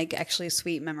some like actually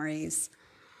sweet memories.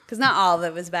 because not all of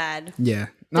it was bad. Yeah.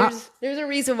 There's a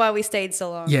reason why we stayed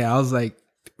so long. Yeah, I was like,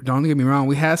 don't get me wrong,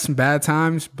 we had some bad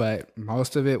times, but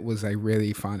most of it was like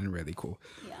really fun and really cool.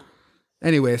 Yeah.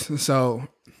 Anyways, so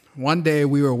one day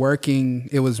we were working,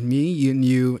 it was me and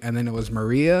you, and then it was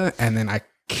Maria, and then I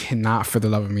cannot for the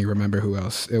love of me remember who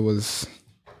else. It was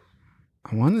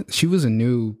she was a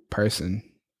new person.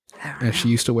 And she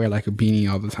used to wear like a beanie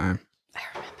all the time. I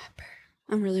remember.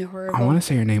 I'm really horrible. I want to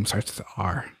say her name starts with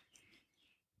R.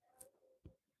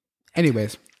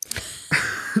 Anyways.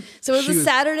 So it was a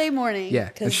Saturday morning.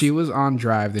 Yeah. She was on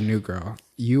drive, the new girl.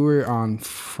 You were on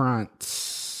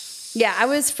front. Yeah, I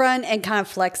was front and kind of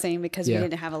flexing because we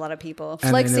didn't have a lot of people.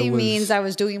 Flexing means I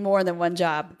was doing more than one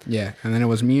job. Yeah. And then it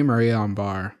was me and Maria on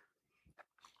bar.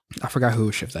 I forgot who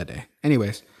was shift that day.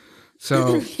 Anyways.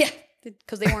 So. Yeah.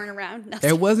 Because they weren't around.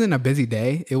 It wasn't a busy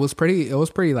day. It was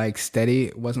pretty like steady.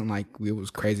 It wasn't like it was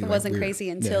crazy. It wasn't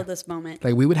crazy until this moment.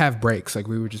 Like we would have breaks. Like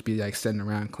we would just be like sitting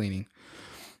around cleaning.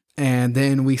 And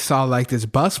then we saw like this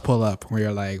bus pull up. We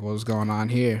were like, what's going on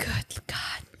here? Good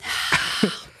God. No.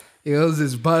 It was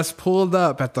this bus pulled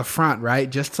up at the front, right?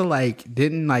 Just to like,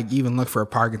 didn't like even look for a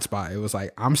parking spot. It was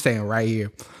like, I'm staying right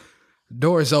here.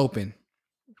 Doors open.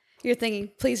 You're thinking,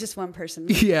 please, just one person.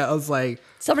 Yeah, I was like,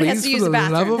 somebody has to use the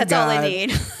bathroom. That's all they need.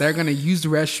 They're gonna use the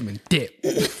restroom and dip.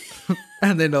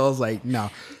 And then I was like, no.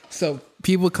 So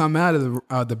people come out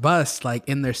of the bus like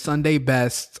in their Sunday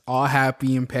best, all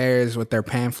happy in pairs with their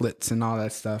pamphlets and all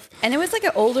that stuff. And it was like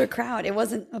an older crowd. It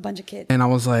wasn't a bunch of kids. And I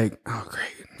was like, oh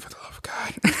great, for the love of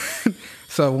God.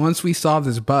 So once we saw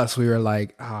this bus, we were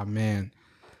like, oh man.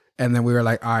 And then we were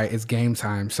like, all right, it's game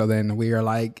time. So then we were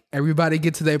like, everybody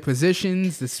get to their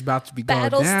positions. This is about to be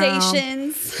battle going down.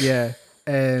 stations. Yeah.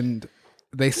 And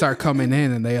they start coming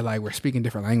in and they're like, we're speaking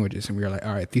different languages. And we were like,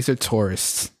 all right, these are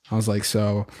tourists. I was like,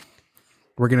 so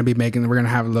we're going to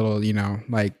have a little,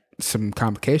 like some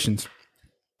complications.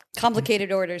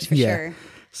 Complicated orders for sure.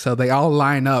 So they all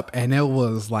line up and it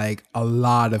was like a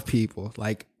lot of people.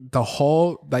 Like the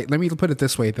whole, like, let me put it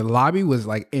this way. The lobby was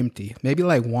like empty. Maybe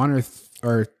like one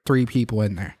or three people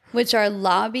in there. Which our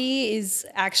lobby is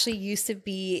actually used to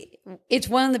be. It's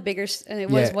one of the bigger. And it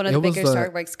was one of the bigger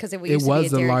Starbucks because it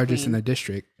was the largest in the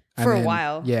district for a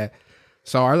while. Yeah,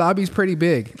 so our lobby's pretty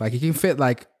big. Like it can fit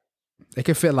like I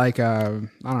don't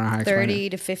know how to 30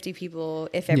 to 50 people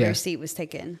if every seat was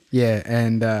taken. Yeah,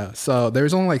 and so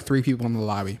there's only like 3 people in the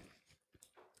lobby.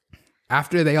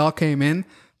 After they all came in,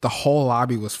 the whole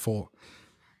lobby was full.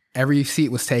 Every seat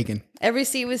was taken.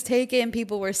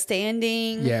 People were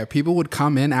standing. Yeah, people would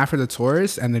come in after the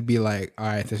tours and they'd be like, all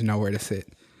right, there's nowhere to sit.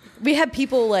 We had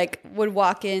people like would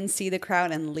walk in, see the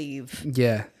crowd and leave.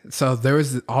 Yeah. So there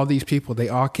was all these people. They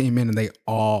all came in and they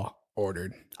all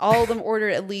ordered. All of them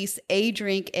ordered at least a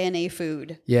drink and a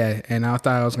food. Yeah. And I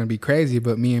thought I was going to be crazy,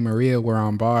 but me and Maria were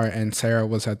on bar and Sarah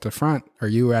was at the front, or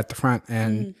you were at the front,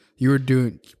 and you were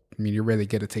you're really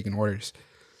good at taking orders.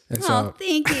 And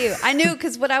thank you. I knew,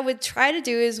 because what I would try to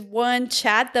do is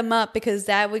chat them up, because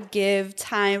that would give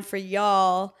time for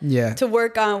y'all to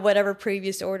work on whatever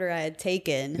previous order I had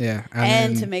taken. Yeah.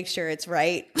 And to make sure it's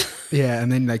right. Yeah. And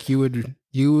then like you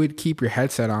would keep your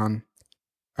headset on,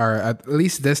 or at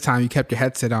least this time you kept your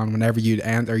headset on whenever you'd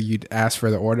ask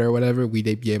for the order or whatever,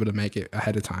 we'd be able to make it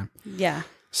ahead of time. Yeah.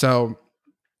 So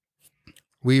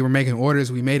we were making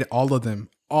orders. We made all of them,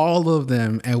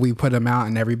 and we put them out,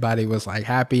 and everybody was like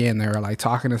happy, and they were like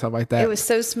talking and stuff like that. It was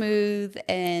so smooth,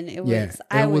 and it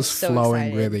was so flowing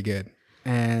excited. really good.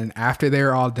 And after they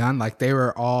were all done, like they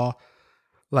were all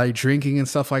like drinking and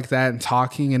stuff like that and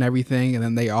talking and everything, and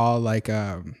then they all like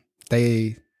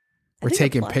they were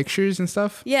taking pictures and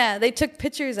stuff. Yeah, they took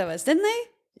pictures of us, didn't they?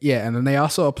 Yeah, and then they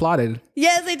also applauded.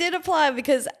 Yes, they did applaud,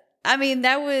 because I mean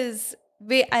that was.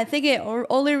 I think the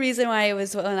only reason why it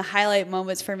was one of the highlight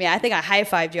moments for me, I think I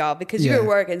high-fived y'all because you were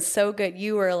working so good.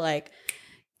 You were like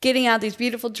getting out these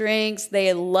beautiful drinks.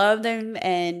 They loved them.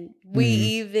 And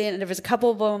there was a couple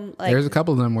of them. There's a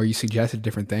couple of them where you suggested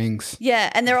different things.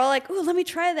 Yeah. And they're all like, oh, let me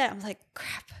try that. I'm like,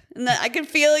 crap. And I could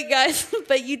feel it, guys.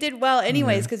 But you did well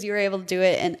anyways, because you were able to do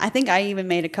it. And I think I even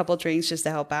made a couple drinks just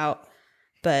to help out.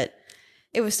 But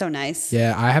it was so nice.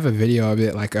 Yeah. I have a video of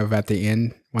it, like of at the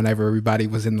end, whenever everybody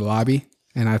was in the lobby.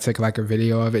 And I took like a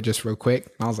video of it just real quick.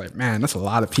 And I was like, man, that's a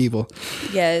lot of people.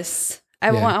 Yes. I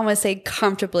want to say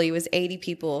comfortably it was 80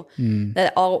 people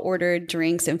that all ordered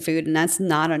drinks and food. And that's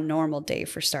not a normal day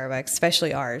for Starbucks,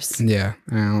 especially ours. Yeah.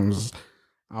 And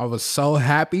I was so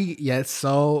happy, yet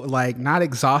so like not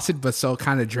exhausted, but so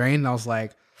kind of drained. I was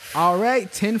like, all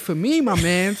right, 10 for me, my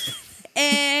man.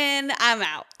 And I'm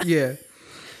out. Yeah.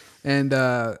 And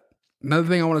another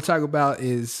thing I want to talk about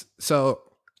is, so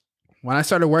when I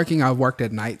started working, I worked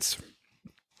at nights.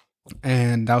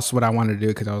 And that's what I wanted to do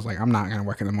because I was like, I'm not going to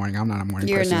work in the morning. I'm not a morning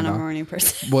You're person. not at a all. morning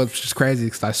person. Well, it's just crazy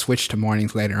because I switched to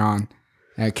mornings later on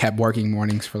and I kept working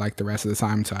mornings for like the rest of the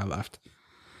time until I left.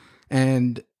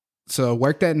 And so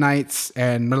worked at nights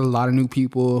and met a lot of new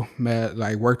people,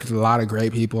 worked with a lot of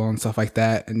great people and stuff like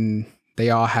that. And they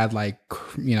all had like,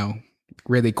 you know,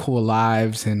 really cool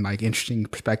lives and like interesting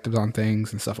perspectives on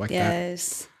things and stuff like that.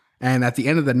 Yes. And at the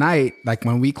end of the night, like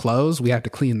when we close, we have to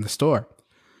clean the store.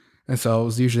 And so it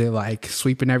was usually like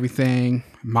sweeping everything,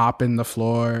 mopping the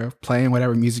floor, playing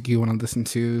whatever music you want to listen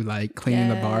to, like cleaning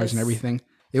the bars and everything.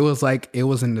 It was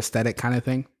an aesthetic kind of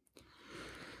thing.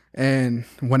 And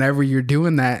whenever you're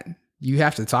doing that, you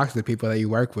have to talk to the people that you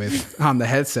work with on the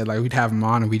headset. Like we'd have them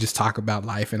on and we just talk about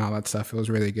life and all that stuff. It was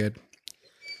really good.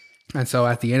 And so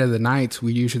at the end of the nights,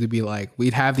 we'd usually be like,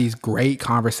 we'd have these great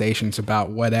conversations about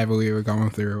whatever we were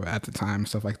going through at the time,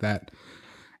 stuff like that.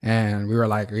 And we were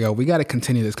like, yo, we got to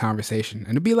continue this conversation. And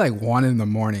it'd be like 1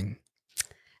 a.m.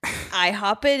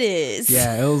 IHOP it is.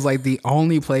 Yeah, it was like the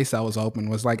only place that was open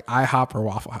was like IHOP or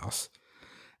Waffle House.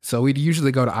 So we'd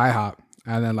usually go to IHOP.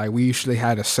 And then like we usually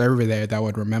had a server there that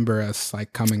would remember us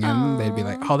like coming in. Aww. They'd be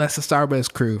like, oh, that's the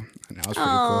Starbucks crew. And that was pretty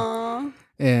Aww. cool.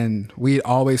 And we'd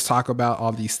always talk about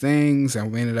all these things.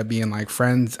 And we ended up being like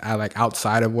friends at like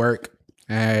outside of work.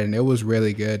 And it was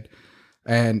really good.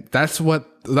 And that's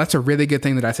a really good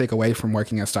thing that I take away from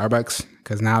working at Starbucks.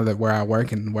 Because now that where I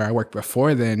work and where I worked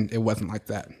before then, it wasn't like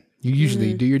that. You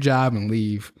usually do your job and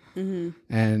leave. Mm-hmm.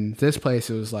 And this place,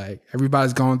 it was like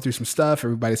everybody's going through some stuff.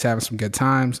 Everybody's having some good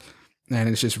times. And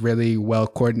it's just really well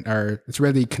coordinated, or it's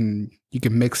really you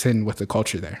can mix in with the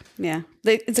culture there. Yeah.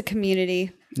 It's a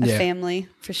community, a family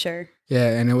for sure.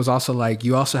 Yeah. And it was also like,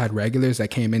 you also had regulars that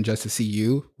came in just to see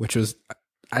you, which was,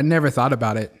 I never thought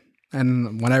about it.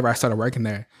 And whenever I started working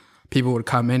there, people would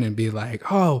come in and be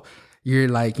like, oh, you're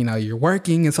like, you know, you're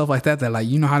working and stuff like that. They're like,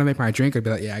 you know how to make my drink? I'd be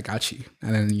like, yeah, I got you.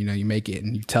 And then, you know, you make it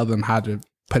and you tell them how to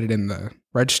put it in the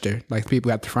register. Like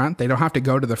people at the front, they don't have to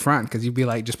go to the front because you'd be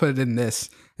like, just put it in this.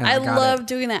 And I love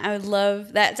doing that. I would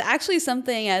love that. It's actually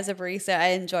something as a barista I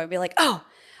enjoy. Be like, oh,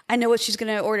 I know what she's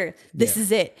going to order. This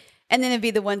is it. And then it'd be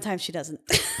the one time she doesn't.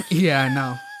 Yeah, I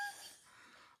know.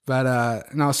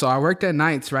 But no, so I worked at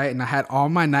nights, right? And I had all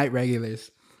my night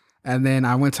regulars. And then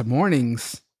I went to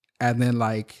mornings. And then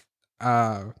like,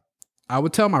 I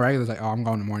would tell my regulars like, oh, I'm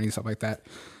going to mornings, stuff like that.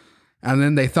 And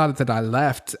then they thought that I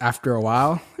left after a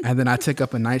while. And then I took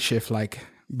up a night shift like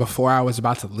before I was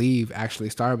about to leave, actually,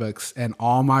 Starbucks. And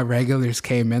all my regulars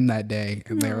came in that day.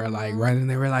 And they were like running.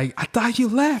 They were like, I thought you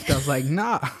left. I was like,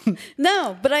 nah.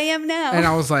 No, but I am now. And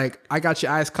I was like, I got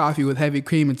your iced coffee with heavy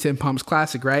cream and Tim Pumps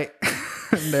Classic, right?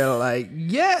 And they're like,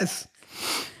 yes.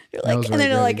 You're like, and then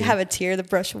they'll like have a tear to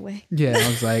brush away. Yeah, I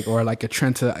was like, or like a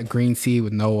Trenta green tea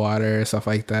with no water, stuff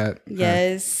like that.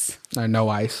 Yes. Or no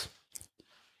ice.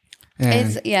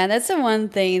 And that's the one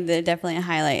thing that definitely a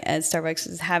highlight at Starbucks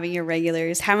is having your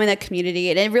regulars, having that community.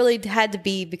 And it really had to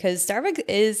be because Starbucks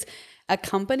is a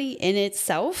company in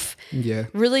itself. Yeah.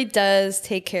 Really does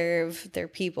take care of their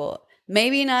people.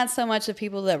 Maybe not so much the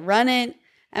people that run it.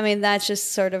 I mean, that's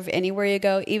just sort of anywhere you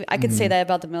go. Even, I could say that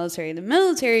about the military. The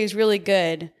military is really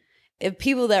good. If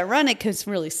people that run it can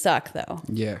really suck, though.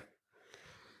 Yeah.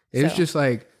 It was just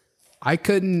like, I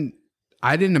didn't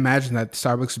imagine that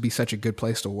Starbucks would be such a good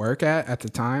place to work at the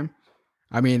time.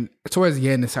 I mean, towards the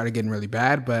end, it started getting really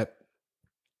bad, but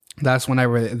that's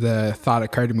whenever the thought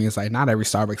occurred to me is like, not every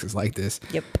Starbucks is like this.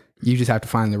 Yep. You just have to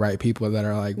find the right people that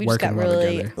are like working well together.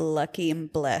 We just got really lucky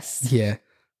and blessed. Yeah.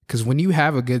 Because when you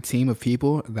have a good team of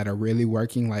people that are really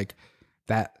working like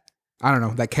that, I don't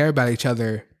know, that care about each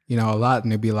other, you know, a lot,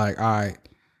 and they'd be like, all right,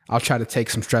 I'll try to take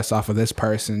some stress off of this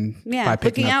person by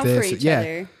picking up this. For each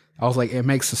other. I was like, it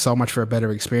makes so much for a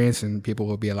better experience and people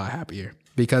will be a lot happier.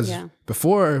 Because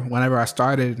before, whenever I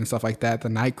started and stuff like that, the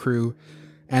night crew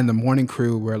and the morning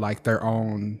crew were like their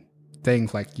own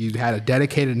things. Like you had a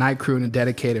dedicated night crew and a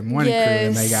dedicated morning crew,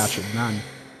 and they got you none.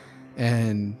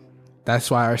 And that's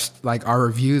why our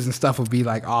reviews and stuff would be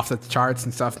like off the charts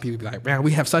and stuff. People would be like, man,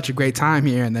 we have such a great time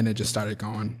here. And then it just started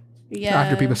going. Yeah.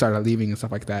 After people started leaving and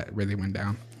stuff like that, it really went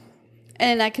down.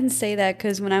 And I can say that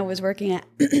because when I was working at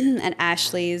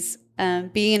Ashley's,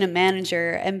 being a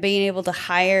manager and being able to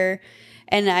hire,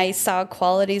 and I saw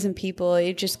qualities in people,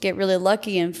 you just get really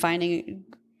lucky in finding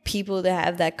people that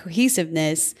have that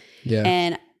cohesiveness. Yeah.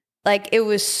 And like, it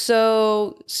was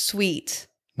so sweet.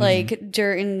 Like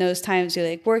during those times you're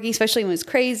like working, especially when it was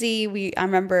crazy. I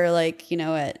remember like, you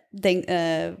know, at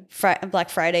Black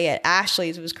Friday at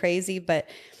Ashley's, it was crazy, but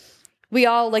we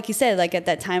all, like you said, like at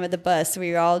that time at the bus,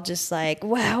 we were all just like,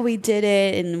 wow, we did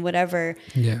it and whatever.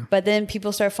 Yeah. But then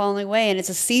people start falling away, and it's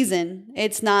a season.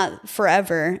 It's not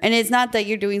forever. And it's not that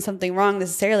you're doing something wrong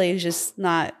necessarily. It's just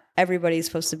not everybody's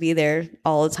supposed to be there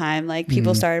all the time. Like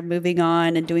people started moving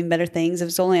on and doing better things. It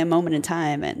was only a moment in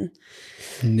time. And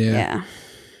yeah.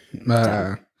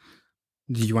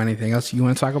 Do you want anything else you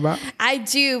want to talk about? I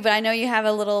do, but I know you have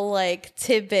a little like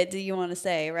tidbit that you want to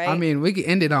say, right? I mean, we could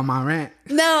end it on my rant.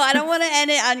 No, I don't want to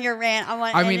end it on your rant.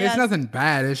 I mean, it's nothing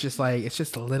bad. It's just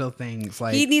little things.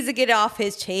 Like he needs to get it off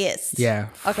his chest. Yeah.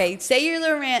 Okay, say your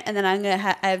little rant, and then I'm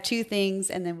gonna I have two things,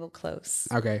 and then we'll close.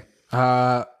 Okay.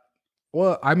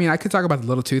 Well, I mean, I could talk about the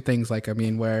little two things. Like, I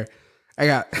mean, where I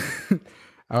got,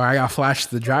 I got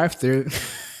flashed the drive-through.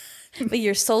 With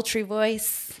your sultry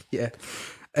voice. Yeah.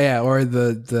 Yeah, or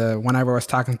the whenever I was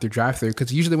talking through drive-through,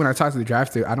 because usually when I talk through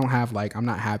drive-through, I don't have like, I'm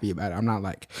not happy about it. I'm not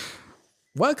like,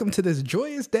 welcome to this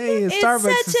joyous day at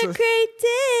Starbucks. It's such a great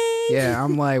day. Yeah,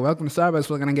 I'm like, welcome to Starbucks.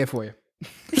 What can I get for you?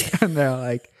 And they're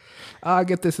like, oh, I'll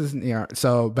get this.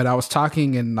 So, but I was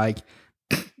talking and like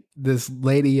this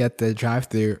lady at the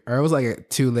drive-through, or it was like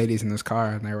two ladies in this car,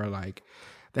 and they're like,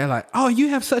 oh, you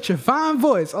have such a fine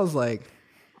voice. I was like,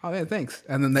 oh yeah, thanks.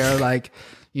 And then they're like,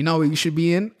 you know what you should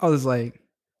be in? I was like,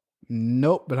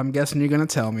 nope, but I'm guessing you're gonna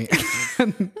tell me.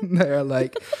 And they're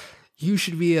like, you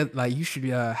should be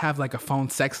have like a phone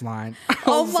sex line.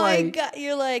 Oh my God,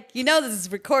 you're like, you know this is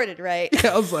recorded, right?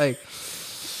 Yeah, I was like,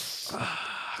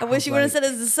 I wish you would have said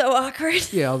this is so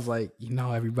awkward. Yeah, I was like, you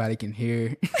know, everybody can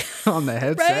hear on the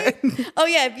headset. Right? Oh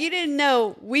yeah, if you didn't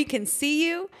know, we can see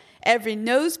you. Every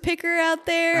nose picker out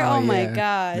there. Oh my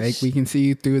gosh. Like we can see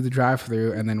you through the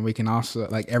drive-through, and then we can also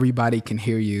like everybody can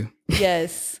hear you.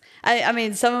 Yes. I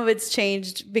mean, some of it's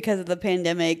changed because of the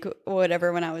pandemic or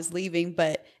whatever when I was leaving,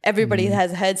 but everybody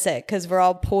has a headset because we're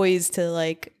all poised to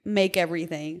like make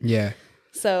everything. Yeah.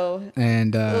 So.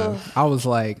 And I was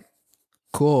like,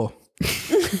 cool.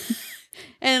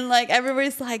 And like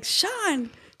everybody's like, Sean,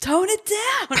 tone it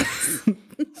down.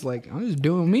 It's like, I'm just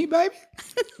doing me, baby.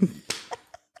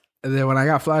 And then when I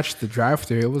got flashed the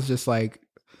drive-through, it was just like,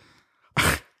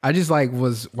 I just like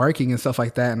was working and stuff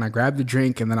like that, and I grabbed the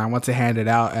drink, and then I went to hand it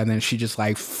out, and then she just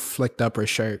like flicked up her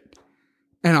shirt,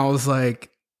 and I was like,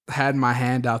 had my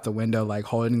hand out the window, like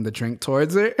holding the drink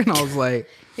towards her, and I was like,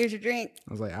 here's your drink.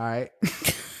 I was like, all right.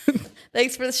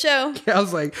 Thanks for the show. Yeah, I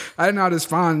was like, I didn't know how to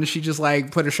respond. She just like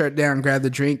put her shirt down, grabbed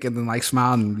the drink, and then like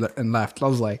smiled and left. I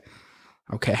was like,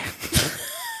 okay.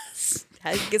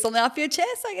 Had to get something off your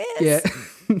chest, I guess.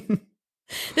 Yeah.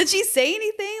 Did she say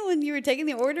anything when you were taking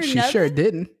the order? She sure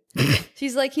didn't.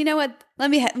 She's like, you know what? Let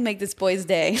me make this boy's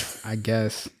day. I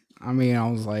guess. I mean,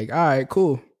 I was like, all right,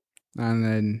 cool. And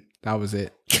then that was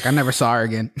it. Like, I never saw her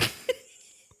again.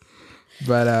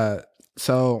 But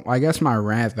so I guess my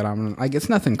rant that I'm like, it's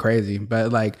nothing crazy,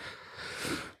 but like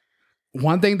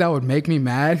one thing that would make me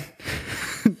mad,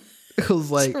 it was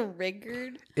like,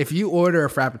 triggered. If you order a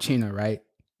Frappuccino, right?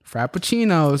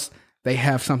 Frappuccinos, they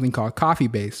have something called coffee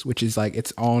base, which is like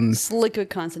its own liquid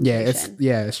concentration.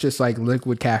 It's just like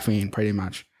liquid caffeine, pretty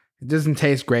much. It doesn't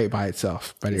taste great by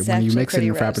itself, but when you mix it in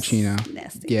a Frappuccino,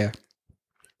 nasty. Yeah.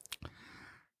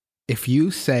 If you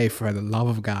say, for the love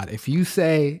of God, if you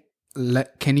say,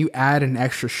 can you add an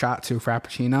extra shot to a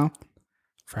Frappuccino?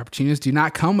 Frappuccinos do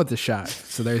not come with a shot,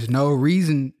 so there's no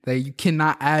reason that you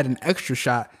cannot add an extra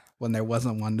shot when there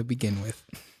wasn't one to begin with.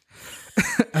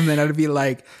 And then they'd be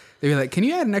like, can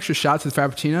you add an extra shot to the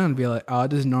Frappuccino? And I'd be like, oh, it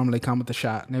doesn't normally come with a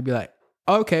shot. And they'd be like,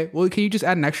 oh, okay, well, can you just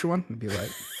add an extra one? And be like,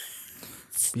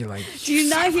 do you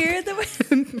not hear it the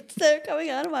way they're coming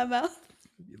out of my mouth?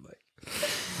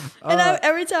 And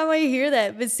every time I hear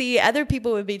that, but see, other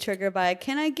people would be triggered by,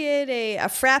 can I get a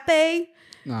frappe?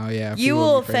 Oh, yeah. You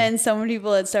will offend so many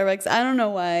people at Starbucks. I don't know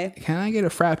why. Can I get a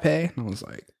frappe? And I was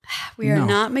like, we are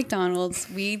not McDonald's.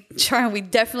 We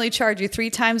definitely charge you 3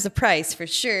 times the price for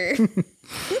sure.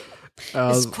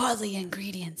 It's quality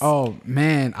ingredients. Oh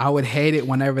man, I would hate it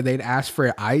whenever they'd ask for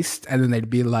it iced, and then they'd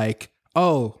be like,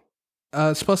 "Oh,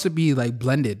 it's supposed to be like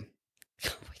blended."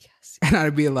 Oh my gosh. And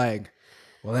I'd be like,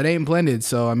 "Well, it ain't blended,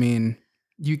 so I mean,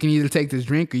 you can either take this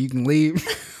drink or you can leave."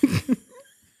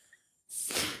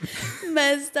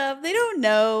 Messed up. They don't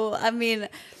know. I mean,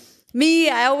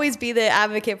 I always be the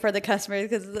advocate for the customers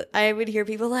because I would hear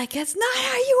people like, that's not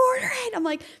how you order it. I'm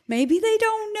like, maybe they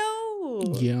don't know.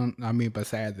 Yeah, I mean, but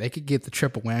sad, they could get the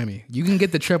triple whammy. You can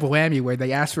get the triple whammy where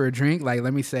they ask for a drink. Like,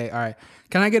 let me say, all right,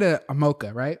 can I get a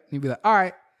mocha, right? And you'd be like, all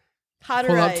right. Hotter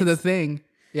pull ice. Up to the thing.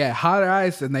 Yeah, hotter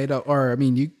ice. And they don't, or I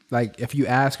mean, you like, if you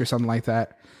ask or something like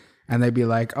that, and they'd be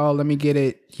like, oh, let me get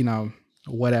it,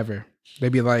 whatever.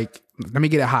 They'd be like, let me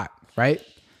get it hot, right?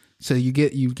 So you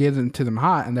give them to them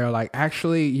hot, and they're like,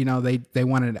 actually, they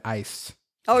wanted ice.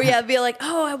 Oh yeah, I'd be like,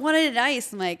 oh, I wanted it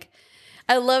ice. I'm like,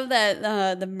 I love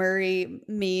that the Murray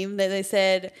meme that they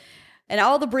said, and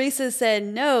all the baristas said,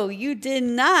 no, you did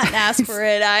not ask for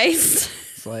it ice.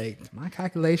 It's like, my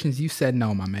calculations, you said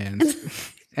no, my man.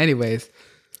 Anyways,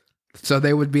 so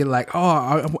they would be like, oh,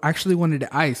 I actually wanted it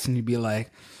ice, and you'd be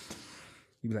like,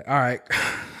 all right.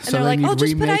 And so they're like, oh,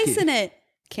 just put ice in it.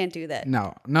 Can't do that.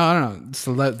 No.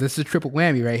 So this is a triple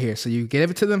whammy right here. So you give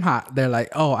it to them hot. They're like,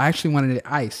 oh, I actually wanted it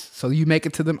ice. So you make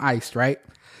it to them iced, right?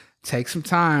 Take some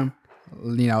time.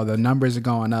 The numbers are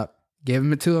going up. Give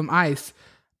them it to them iced.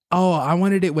 Oh, I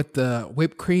wanted it with the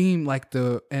whipped cream, like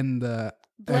blended. And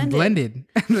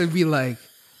they'd be like,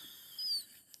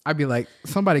 I'd be like,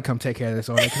 somebody come take care of this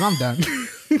order because I'm done.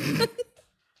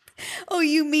 Oh,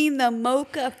 you mean the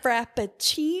mocha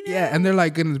frappuccino? Yeah, and they're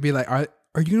like gonna be like, are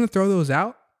you gonna throw those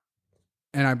out?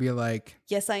 And I'd be like,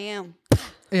 yes, I am.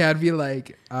 Yeah, I'd be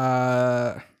like, no,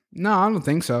 I don't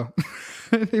think so.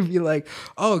 They'd be like,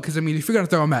 oh, because if you're gonna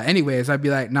throw them out anyways, I'd be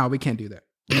like, no, we can't do that.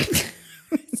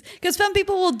 Because some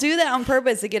people will do that on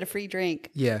purpose to get a free drink.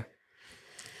 Yeah.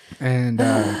 And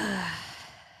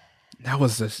that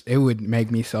was just, it would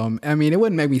make me so, it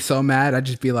wouldn't make me so mad. I'd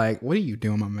just be like, what are you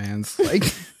doing, my man's? Like,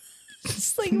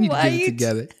 just like, why are you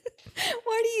together?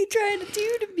 What are you trying to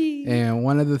do to me? And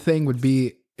one other thing would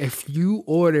be, if you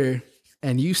order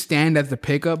and you stand at the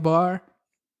pickup bar,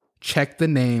 check the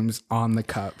names on the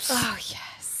cups. Oh,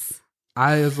 yes.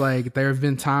 I was like, there have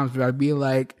been times where I'd be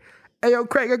like, hey, yo,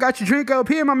 Craig, I got your drink up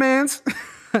here, my mans.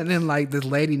 And then like this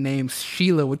lady named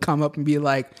Sheila would come up and be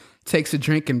like, takes a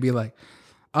drink and be like,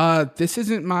 this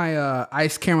isn't my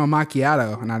iced caramel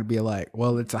macchiato. And I'd be like,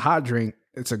 well, it's a hot drink.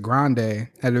 It's a grande. And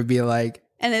it'd be like,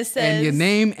 and it says, and your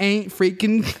name ain't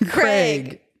freaking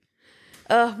Craig.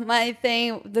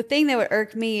 The thing that would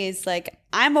irk me is like,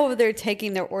 I'm over there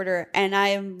taking their order and I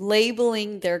am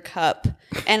labeling their cup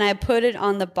and I put it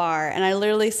on the bar. And I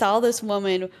literally saw this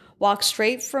woman walk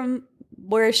straight from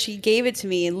where she gave it to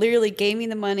me and literally gave me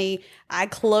the money. I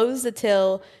closed the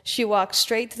till. She walks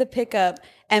straight to the pickup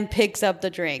and picks up the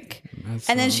drink.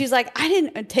 Then she's like,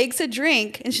 takes a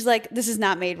drink. And she's like, this is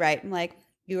not made right. I'm like,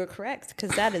 you are correct,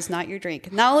 because that is not your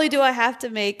drink. Not only do I have to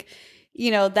make,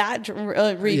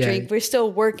 that re-drink, we're still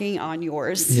working on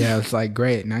yours. Yeah, it's like,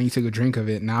 great. Now you took a drink of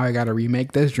it. Now I got to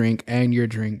remake this drink and your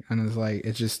drink. And it's like,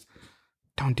 it's just,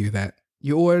 don't do that.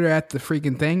 You order at the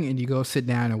freaking thing and you go sit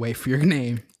down and wait for your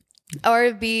name. I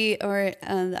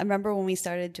remember when we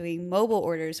started doing mobile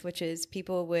orders, which is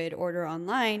people would order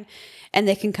online and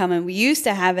they can come, and we used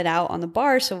to have it out on the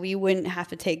bar so we wouldn't have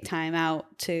to take time out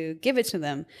to give it to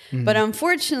them. Mm-hmm. But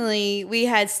unfortunately, we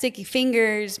had Sticky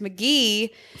Fingers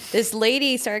McGee. This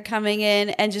lady started coming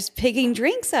in and just picking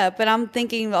drinks up. And I'm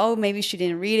thinking, oh, maybe she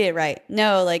didn't read it right.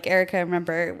 No, like Erica, I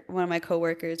remember one of my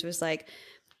coworkers was like,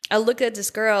 I looked at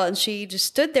this girl and she just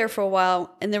stood there for a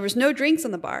while and there was no drinks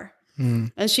on the bar.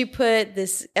 And she put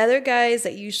this other guys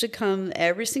that used to come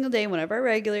every single day, one of our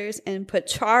regulars, and put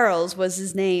Charles was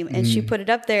his name. And she put it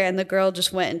up there and the girl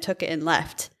just went and took it and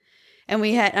left. And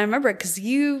I remember because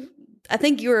I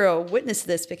think you were a witness to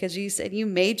this because you said you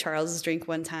made Charles's drink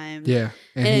one time. Yeah.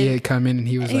 And he had come in and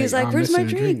he was like, where's my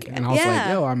drink? And I was like,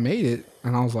 yo, I made it.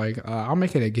 And I was like, I'll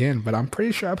make it again, but I'm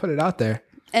pretty sure I put it out there.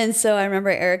 And so I remember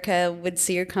Erica would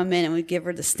see her come in and would give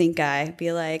her the stink eye,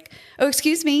 be like, oh,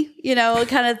 excuse me,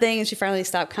 kind of thing. And she finally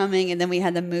stopped coming. And then we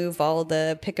had to move all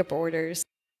the pickup orders.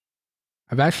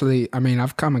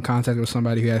 I've come in contact with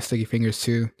somebody who has sticky fingers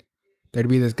too. There'd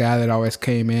be this guy that always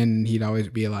came in and he'd always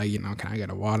be like, can I get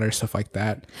a water? Stuff like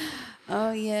that.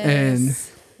 Oh, yes. And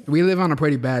we live on a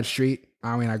pretty bad street.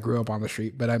 I grew up on the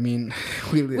street, but the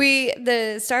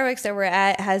Starbucks that we're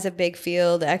at has a big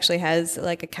field. It actually has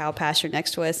like a cow pasture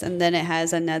next to us. And then it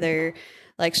has another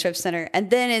like strip center. And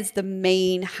then it's the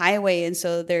main highway. And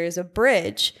so there's a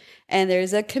bridge and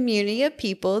there's a community of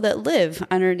people that live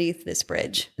underneath this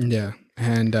bridge. Yeah.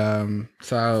 And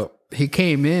so he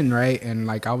came in, right? And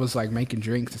like I was like making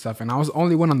drinks and stuff. And I was the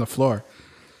only one on the floor.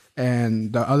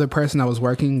 And the other person that was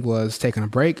working was taking a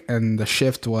break, and the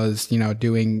shift was,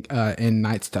 doing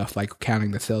in-night stuff like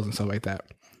counting the sales and stuff like that.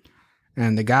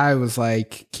 And the guy was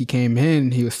like, he came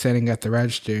in, he was sitting at the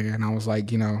register, and I was like,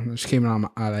 just keeping on,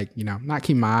 not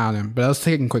keeping my eye on him, but I was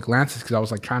taking quick glances because I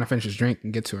was like trying to finish his drink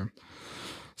and get to him.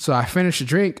 So I finished the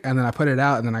drink, and then I put it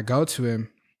out, and then I go to him,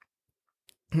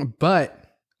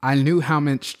 but I knew how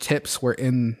much tips were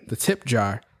in the tip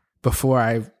jar before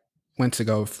I went to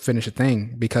go finish a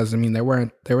thing, because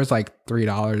there was like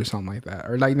 $3 or something like that,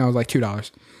 or it was like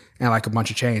 $2 and like a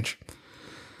bunch of change.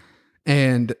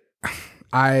 And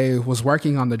I was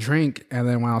working on the drink, and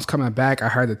then when I was coming back, I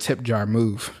heard the tip jar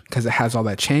move because it has all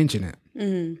that change in it.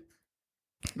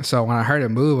 Mm-hmm. So when I heard it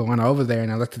move, I went over there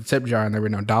and I looked at the tip jar, and there were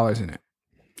no dollars in it.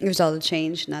 It was all the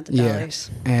change, not the dollars.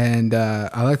 And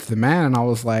I looked at the man, and I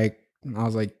was like,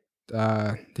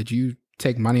 did you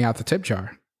take money out the tip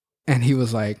jar? And he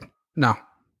was like, no.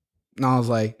 And I was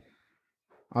like,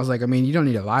 I mean, you don't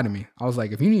need to lie to me. I was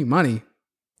like, if you need money,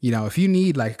 if you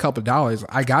need like a couple of dollars,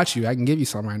 I got you. I can give you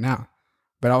some right now.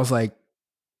 But I was like,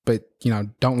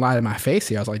 don't lie to my face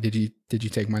here. I was like, did you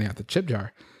take money out the tip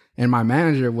jar? And my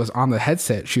manager was on the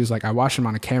headset. She was like, I watched him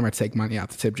on a camera take money out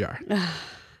the tip jar.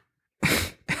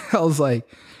 I was like,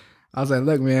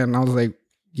 look, man. I was like,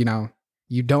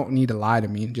 you don't need to lie to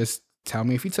me. Just tell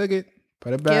me if you took it.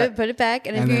 Put it back. Put it back.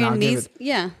 And if you're in these,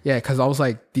 yeah. Yeah, because I was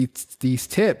like, these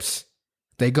tips,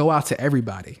 they go out to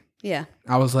everybody. Yeah.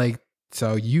 I was like,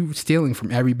 so you stealing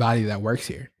from everybody that works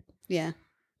here. Yeah.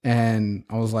 And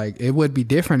I was like, it would be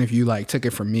different if you like took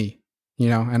it from me,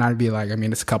 and I'd be like, I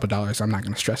mean, it's a couple dollars. So I'm not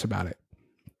going to stress about it.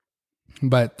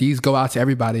 But these go out to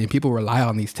everybody, and people rely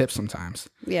on these tips sometimes.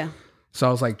 Yeah. So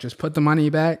I was like, just put the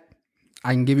money back.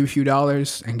 I can give you a few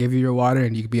dollars and give you your water,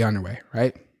 and you can be on your way.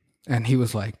 Right. And he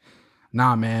was like,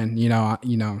 nah, man,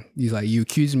 he's like, you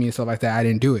accused me and stuff like that. I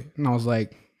didn't do it. And I was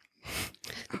like,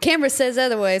 the camera says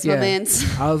otherwise, my mans.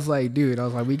 I was like, dude,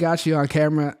 we got you on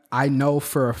camera. I know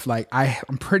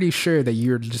I'm pretty sure that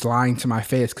you're just lying to my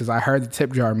face because I heard the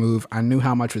tip jar move. I knew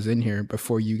how much was in here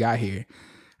before you got here.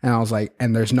 And I was like,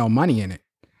 and there's no money in it.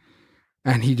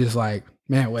 And he just like,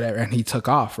 man, whatever. And he took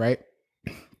off, right?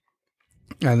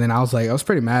 And then I was like, I was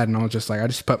pretty mad. And I was just like, I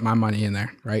just put my money in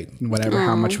there, right? Whatever,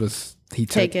 how much was he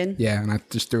taken? Yeah, and I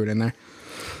just threw it in there.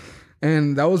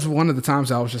 And that was one of the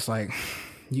times I was just like,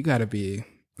 you got to be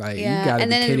like, you got to be kidding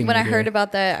me. And then when I heard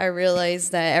about that, I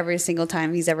realized that every single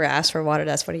time he's ever asked for water,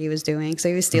 that's what he was doing. So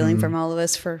he was stealing from all of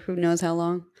us for who knows how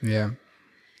long. Yeah.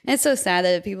 And it's so sad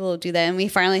that people do that. And we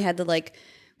finally had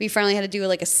to do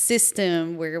like a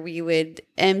system where we would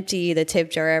empty the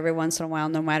tip jar every once in a while,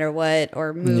 no matter what,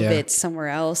 or move it somewhere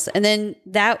else. And then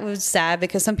that was sad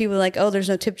because some people were like, oh, there's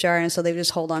no tip jar. And so they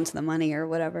just hold on to the money or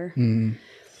whatever. Mm.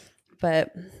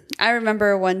 But I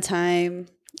remember one time,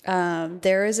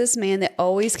 there was this man that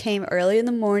always came early in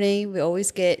the morning.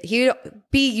 He would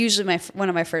be usually one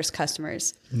of my first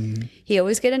customers. Mm. He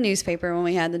always get a newspaper when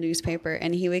we had the newspaper,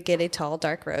 and he would get a tall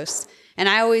dark roast. And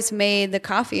I always made the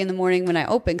coffee in the morning when I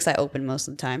opened, because I open most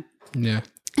of the time. Yeah.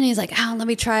 And he's like, let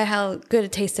me try how good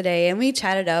it tastes today. And we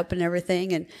chatted up and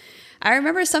everything. And I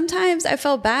remember sometimes I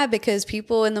felt bad because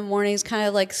people in the mornings kind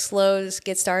of like slow to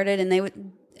get started. And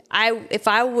if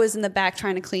I was in the back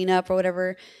trying to clean up or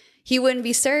whatever, he wouldn't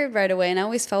be served right away. And I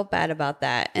always felt bad about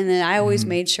that. And then I always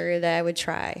made sure that I would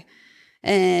try.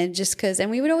 And just because, and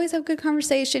we would always have good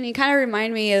conversation. He kind of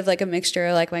reminded me of like a mixture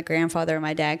of like my grandfather and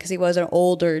my dad, because he was an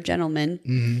older gentleman.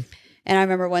 Mm-hmm. And I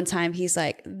remember one time he's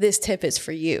like, this tip is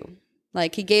for you.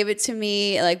 Like he gave it to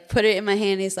me, like put it in my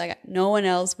hand. He's like, no one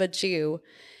else but you.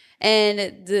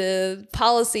 And the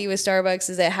policy with Starbucks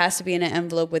is it has to be in an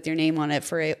envelope with your name on it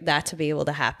for that to be able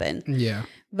to happen. Yeah.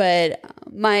 But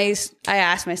I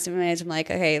asked my student manager, I'm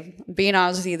like, okay, being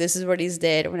honest with you, this is what he's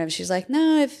did. Or whatever. She's like,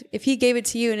 no, if he gave it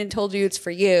to you and it told you it's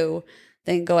for you,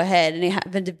 then go ahead. And it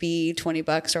happened to be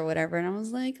 $20 or whatever. And I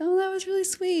was like, oh, that was really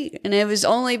sweet. And it was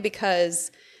only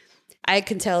because I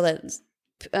could tell that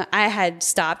I had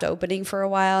stopped opening for a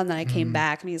while, and then I came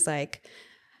back, and he's like,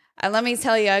 let me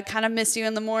tell you, I kind of miss you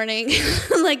in the morning.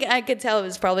 Like I could tell it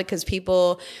was probably because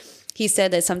he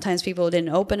said that sometimes people didn't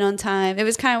open on time. It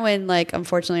was kind of when, like,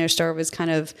 unfortunately, our store was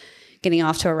kind of getting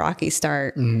off to a rocky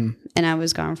start, and I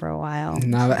was gone for a while.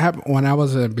 Now that happened when I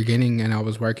was at the beginning and I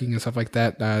was working and stuff like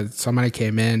that. Somebody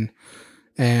came in,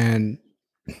 and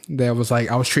they was like,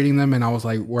 I was treating them, and I was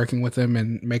like working with them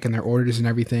and making their orders and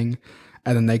everything.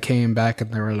 And then they came back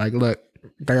and they were like, look,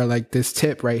 they're like, this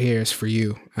tip right here is for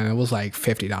you, and it was like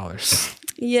 $50.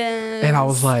 Yeah. And I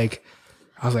was like,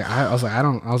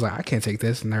 I can't take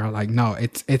this. And they were like, no,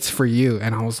 it's for you.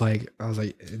 And I was like,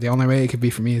 the only way it could be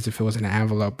for me is if it was in an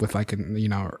envelope with like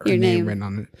your name written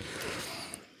on it.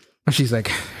 And she's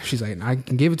like, I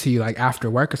can give it to you like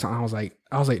after work or something.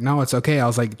 I was like, no, it's okay. I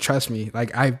was like, trust me.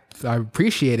 Like I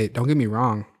appreciate it. Don't get me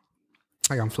wrong.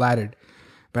 Like I'm flattered,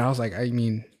 but I was like, I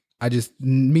mean,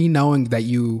 me knowing that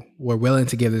you were willing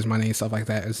to give this money and stuff like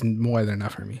that is more than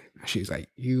enough for me. She's like,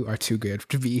 you are too good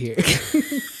to be here.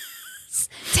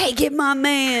 Take it, my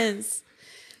mans.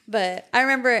 But I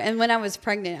remember, and when I was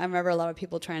pregnant, I remember a lot of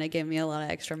people trying to give me a lot of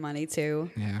extra money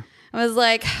too. Yeah. I was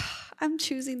like, I'm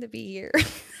choosing to be here.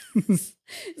 It's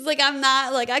like, I'm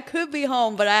not, like, I could be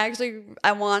home, but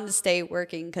I wanted to stay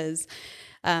working because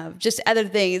just other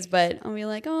things. But I'll be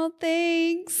like, oh,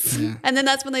 thanks. Yeah. And then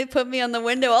that's when they put me on the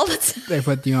window all the time. They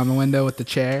put you on the window with the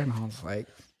chair, and I was like,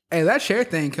 hey, that chair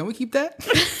thing, can we keep that?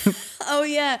 Oh,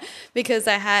 yeah. Because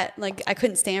I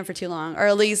couldn't stand for too long, or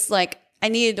at least like I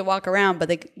needed to walk around,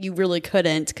 but you really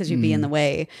couldn't because you'd be in the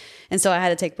way. And so I had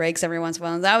to take breaks every once in a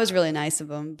while. And that was really nice of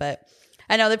them. But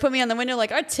I know they put me on the window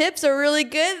like, our tips are really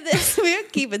good. We're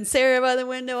keeping Sarah by the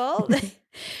window all day.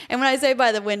 And when I say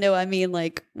by the window, I mean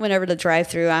like whenever the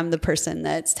drive-through, I'm the person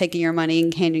that's taking your money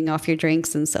and handing off your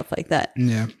drinks and stuff like that.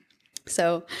 Yeah.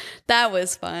 So that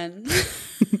was fun.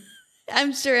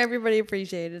 I'm sure everybody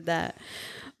appreciated that.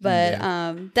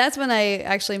 But that's when I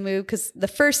actually moved, because the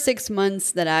first 6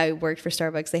 months that I worked for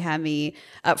Starbucks, they had me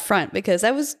up front because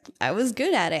I was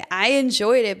good at it. I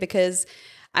enjoyed it because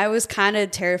I was kind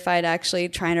of terrified actually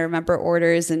trying to remember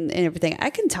orders and everything. I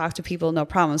can talk to people, no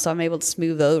problem. So I'm able to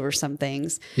smooth over some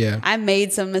things. Yeah. I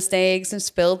made some mistakes and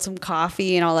spilled some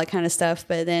coffee and all that kind of stuff.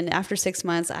 But then after 6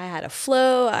 months, I had a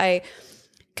flow.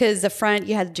 Because the front,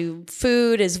 you had to do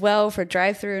food as well for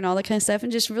drive-through and all that kind of stuff,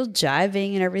 and just real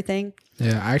jiving and everything.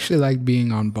 Yeah, I actually like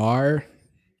being on bar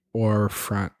or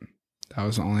front. That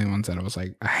was the only ones that I was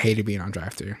like, I hated being on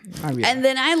drive-through. And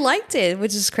then I liked it,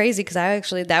 which is crazy because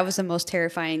that was the most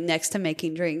terrifying next to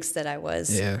making drinks that I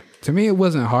was. Yeah. To me, it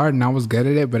wasn't hard and I was good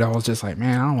at it, but I was just like,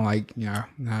 man, I don't like, I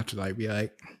have to like be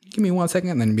like, give me 1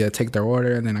 second, and then be like, take their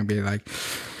order, and then I'd be like,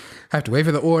 I have to wait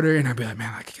for the order, and I'd be like,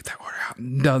 man, I can get that order out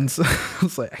and done. So I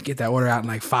was like, I get that order out in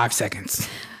like 5 seconds.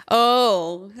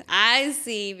 Oh, I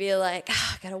see. Be like,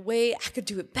 I gotta wait. I could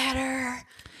do it better.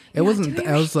 It wasn't,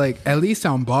 I was like, at least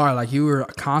on bar, like you were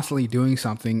constantly doing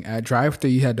something. At drive-thru,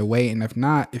 you had to wait. And if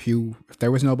not, if there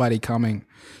was nobody coming,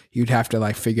 you'd have to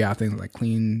like figure out things like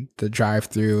clean the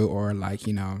drive-thru or like,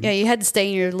 Yeah, you had to stay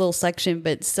in your little section,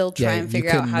 but still try and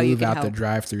figure out how you could help. Move out the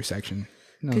drive-thru section.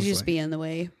 Because you just be in the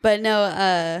way. But no,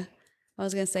 I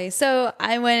was going to say, so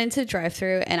I went into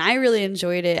drive-thru and I really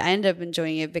enjoyed it. I ended up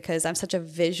enjoying it because I'm such a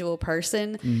visual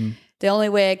person. Mm-hmm. The only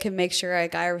way I could make sure I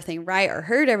got everything right or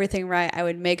heard everything right, I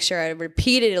would make sure I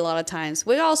repeated it a lot of times,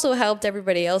 which also helped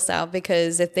everybody else out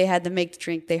because if they had to make the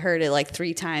drink, they heard it like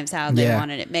 3 times how they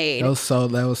wanted it made. That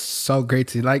was so great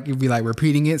to like, you'd be like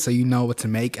repeating it so you know what to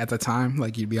make at the time.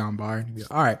 Like you'd be on bar and you'd be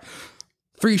like, all right,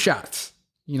 3 shots,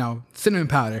 cinnamon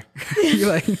powder. You're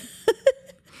like...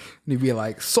 And you'd be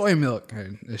like soy milk,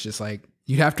 and it's just like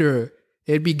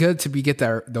it'd be good to get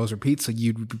those repeats so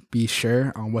you'd be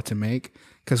sure on what to make,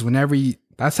 because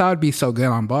that's how it'd be so good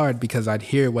on bar, because I'd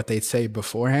hear what they'd say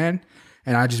beforehand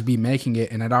and I'd just be making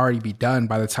it and it'd already be done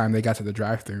by the time they got to the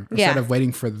drive-thru instead of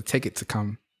waiting for the ticket to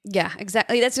come. Yeah,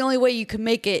 exactly. That's the only way you can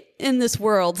make it in this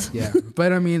world. Yeah,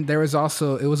 but I mean, it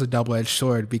was a double-edged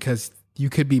sword, because you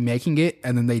could be making it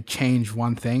and then they change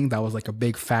one thing that was like a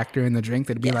big factor in the drink.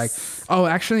 They'd be like, oh,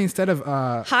 actually, instead of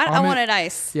hot, I wanted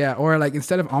ice. Yeah, or like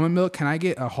instead of almond milk, can I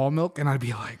get a whole milk? And I'd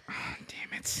be like, oh,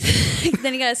 damn it.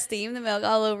 Then you gotta steam the milk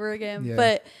all over again. Yeah.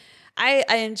 But I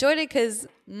enjoyed it because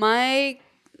my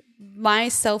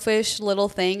selfish little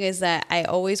thing is that I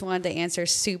always wanted to answer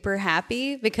super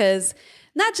happy, because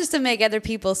not just to make other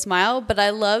people smile, but I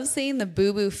love seeing the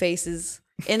boo-boo faces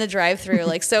in the drive-thru,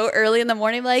 like so early in the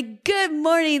morning, like, good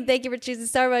morning, thank you for choosing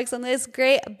Starbucks on this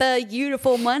great,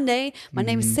 beautiful Monday. My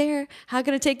name is Sarah. How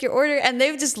can I take your order? And they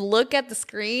would just look at the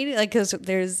screen, like, because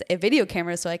there's a video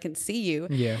camera so I can see you.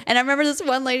 Yeah. And I remember this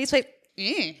one lady's like,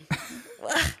 can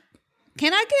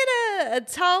I get a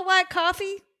tall white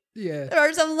coffee? Yeah.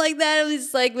 Or something like that. It was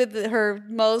just like with her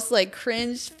most like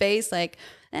cringe face, like,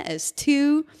 that is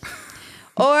 2.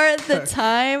 Or the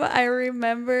time I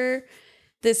remember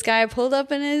this guy pulled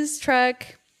up in his truck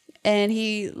and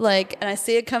and I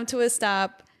see it come to a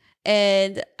stop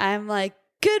and I'm like,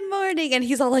 good morning. And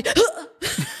he's all like,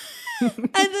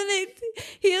 and then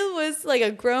he was like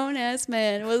a grown ass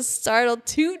man, was startled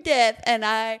to death. And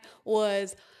I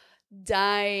was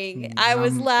dying. I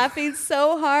was laughing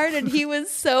so hard and he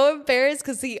was so embarrassed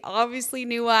because he obviously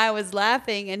knew why I was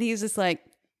laughing. And he's just like,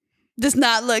 just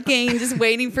not looking, just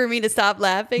waiting for me to stop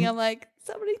laughing. I'm like,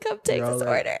 somebody come take this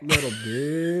order. Little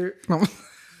bit.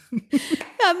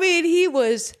 I mean, he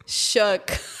was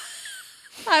shook.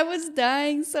 I was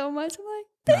dying so much. I'm like,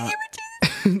 thank you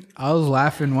for doing this. I was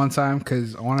laughing one time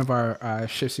because one of our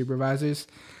shift supervisors,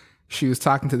 she was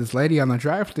talking to this lady on the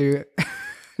drive-thru.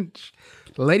 The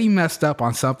lady messed up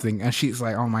on something and she's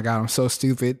like, oh my God, I'm so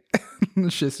stupid. The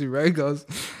shift supervisor goes,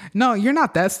 no, you're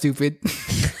not that stupid.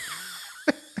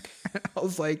 I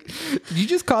was like, did you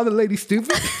just call the lady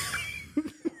stupid?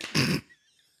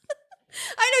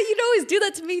 I know, you'd always do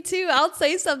that to me too. I'll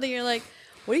say something, you're like,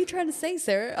 what are you trying to say,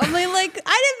 Sarah? I'm like,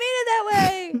 I didn't mean it that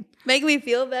way. Make me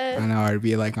feel bad. I know. I'd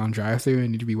be like on drive-thru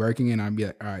and you'd be working, and I'd be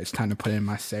like, all right, it's time to put in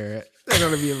my syrup. They're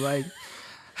gonna be like,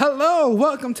 hello,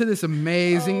 welcome to this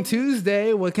amazing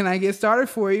Tuesday. What can I get started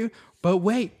for you? But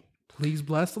wait, please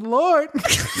bless the Lord.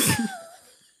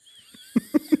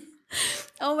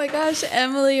 Oh my gosh,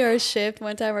 Emily, our shift,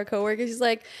 one time our coworker, she's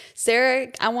like,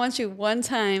 Sarah, I want you one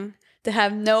time to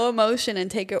have no emotion and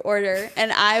take an order,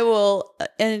 and I will,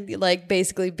 and like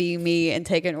basically be me and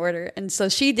take an order. And so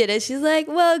she did it. She's like,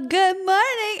 well, good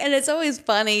morning. And it's always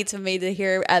funny to me to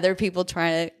hear other people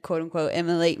trying to quote unquote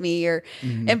emulate me or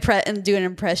and do an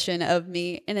impression of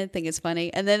me. And I think it's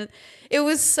funny. And then it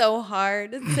was so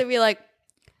hard to be like,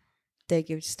 thank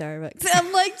you, Starbucks.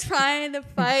 I'm like trying to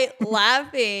fight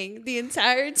laughing the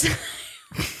entire time.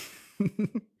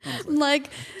 I'm like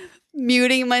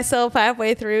muting myself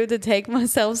halfway through to take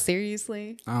myself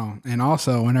seriously. Oh, and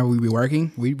also whenever we'd be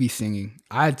working, we'd be singing.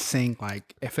 I'd sing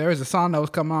like if there was a song that was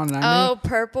coming on and I knew. Oh,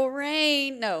 Purple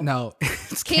Rain. No,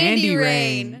 it's Candy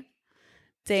Rain.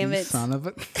 Damn it. Son of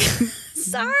a.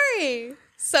 Sorry.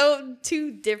 So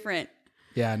two different.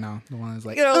 Yeah, no. The one is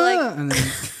like, You know, like- and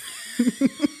then.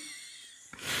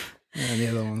 Yeah, the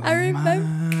other one. I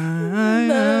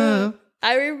remember.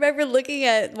 I remember looking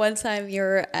at one time you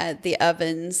were at the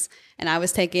ovens and I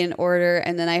was taking an order,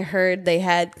 and then I heard they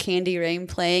had Candy Rain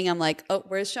playing. I'm like, oh,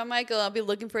 where's Shawn Michael? I'll be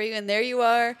looking for you. And there you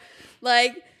are,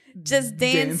 like just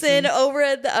dancing over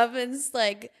at the ovens,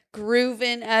 like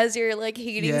grooving as you're like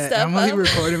heating stuff Emily up.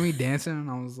 recorded me dancing, and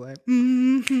I was like,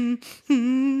 In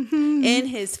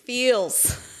his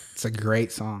feels. It's a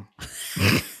great song.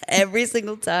 Every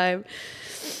single time.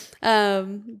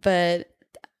 But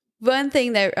one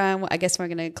thing that I guess we're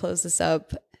going to close this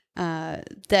up,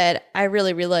 that I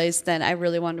really realized that I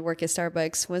really wanted to work at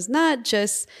Starbucks was not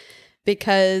just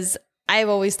because I've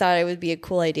always thought it would be a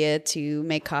cool idea to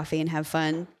make coffee and have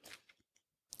fun,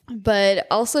 but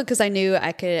also because I knew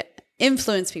I could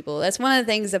influence people. That's one of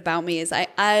the things about me is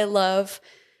I love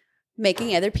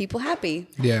making other people happy.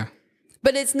 Yeah.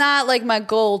 But it's not like my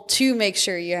goal to make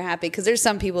sure you're happy, because there's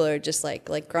some people that are just like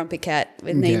Grumpy Cat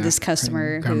would name this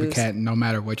customer. Grumpy Cat, no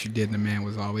matter what you did, the man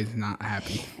was always not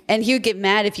happy. And he would get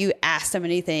mad if you asked him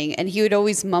anything, and he would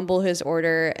always mumble his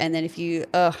order. And then if you,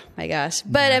 oh my gosh.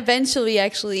 But eventually,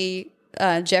 actually,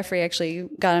 Jeffrey actually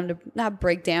got him to not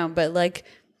break down, but like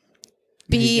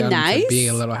be nice. Be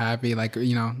a little happy, like,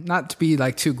 you know, not to be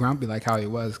like too grumpy like how he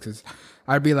was, because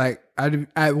I'd be like,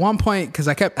 at one point, because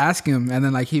I kept asking him, and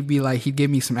then like he'd give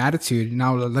me some attitude, and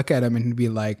I would look at him and he'd be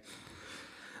like,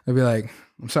 I'd be like,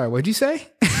 I'm sorry, what'd you say?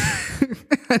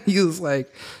 And he was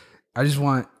like, I just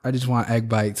want egg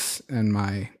bites in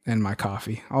my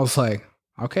coffee. I was like,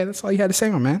 okay, that's all you had to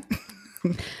say, my man.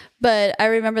 But I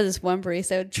remember this one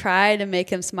barista would try to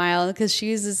make him smile, because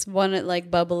she's this one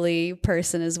like bubbly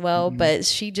person as well, but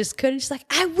she just couldn't. She's like,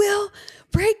 I will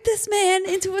break this man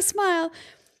into a smile.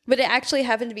 But it actually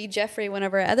happened to be Jeffrey, one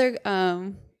of our other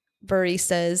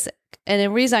baristas. And the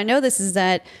reason I know this is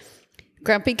that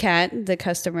Grumpy Cat, the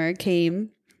customer,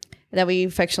 came, that we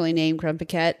affectionately named Grumpy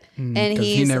Cat. And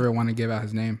he never wanted to give out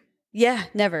his name. Yeah,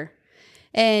 never.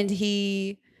 And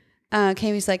he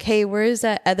came, he's like, hey, where's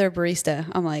that other barista?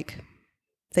 I'm like,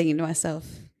 thinking to myself,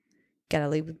 gotta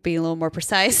be a little more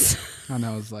precise. And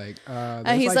I was like,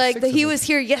 he's like he was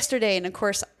here yesterday. And of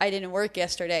course, I didn't work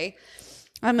yesterday.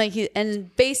 I'm like,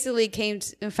 and basically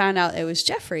and found out it was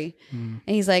Jeffrey. And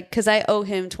he's like, because I owe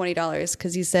him $20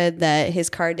 because he said that his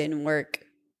card didn't work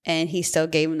and he still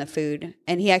gave him the food.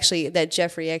 And that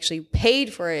Jeffrey actually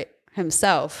paid for it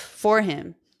himself for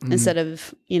him instead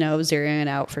of, zeroing it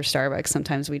out for Starbucks.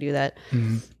 Sometimes we do that.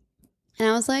 And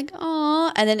I was like,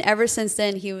 oh. And then ever since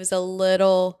then, he was a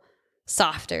little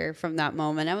softer from that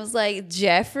moment. I was like,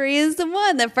 Jeffrey is the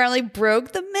one that finally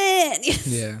broke the man.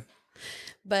 Yeah.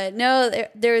 But no,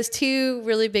 there was two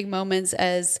really big moments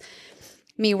as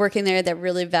me working there that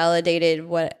really validated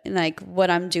what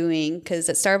I'm doing. Because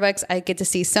at Starbucks, I get to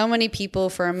see so many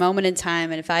people for a moment in time.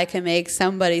 And if I can make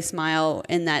somebody smile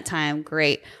in that time,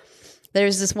 great.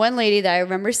 There's this one lady that I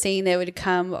remember seeing that would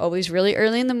come always really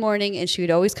early in the morning. And she would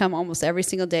always come almost every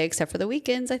single day except for the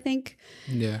weekends, I think.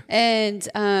 Yeah. And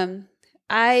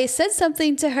I said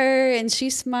something to her and she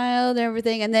smiled and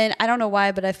everything. And then I don't know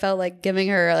why, but I felt like giving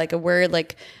her like a word,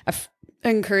 like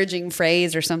encouraging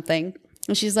phrase or something.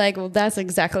 And she's like, well, that's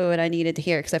exactly what I needed to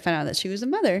hear, because I found out that she was a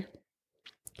mother.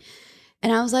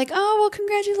 And I was like, oh, well,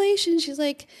 congratulations. She's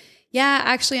like, yeah,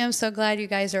 actually, I'm so glad you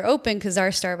guys are open, because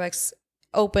our Starbucks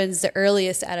opens the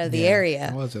earliest out of the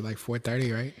area. What was it, like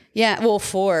 4:30, right? Yeah, well,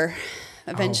 4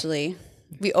 eventually.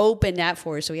 We opened at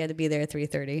 4, so we had to be there at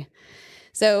 3:30.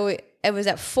 So it was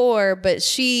at 4, but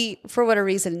for whatever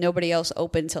reason, nobody else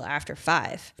opened till after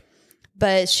 5.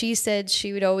 But she said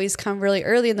she would always come really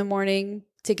early in the morning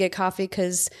to get coffee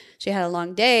because she had a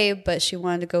long day, but she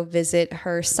wanted to go visit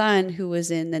her son who was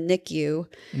in the NICU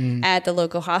at the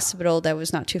local hospital that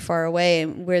was not too far away,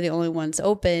 and we're the only ones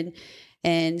open.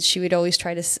 And she would always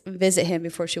try to visit him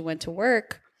before she went to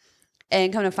work.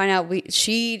 And come to find out,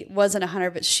 she wasn't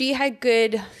 100, but she had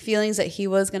good feelings that he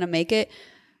was going to make it,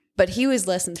 but he was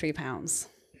less than 3 pounds.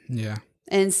 Yeah.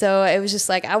 And so it was just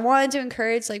like, I wanted to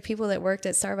encourage like people that worked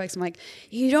at Starbucks. I'm like,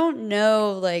 you don't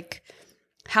know like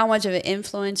how much of an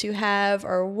influence you have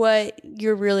or what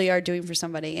you really are doing for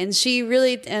somebody. And she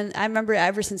really, and I remember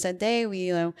ever since that day,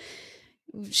 when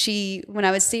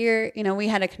I would see her, we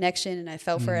had a connection and I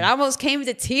felt for it. I almost came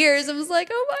to tears. I was like,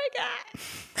 oh my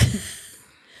God.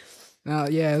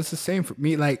 Yeah, it's the same for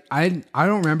me. Like, I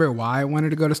don't remember why I wanted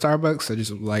to go to Starbucks.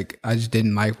 I just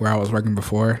didn't like where I was working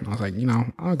before. I was like,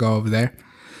 I'll go over there.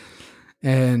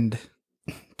 And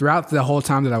throughout the whole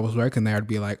time that I was working there, I'd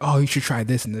be like, oh, you should try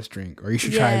this in this drink, or you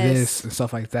should try this and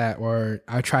stuff like that. Or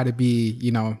I try to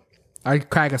be,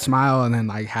 I'd crack a smile and then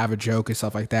like have a joke and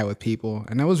stuff like that with people.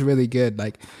 And it was really good.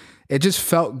 Like, it just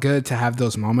felt good to have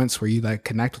those moments where you like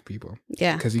connect with people.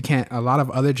 Yeah. Because a lot of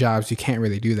other jobs, you can't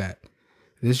really do that.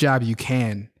 This job, you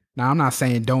can. Now, I'm not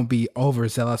saying don't be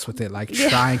overzealous with it. Like,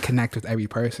 try and connect with every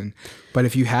person. But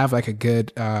if you have like a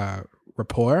good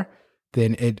rapport,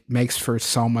 then it makes for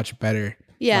so much better.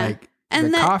 Yeah. Like,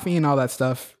 and the coffee and all that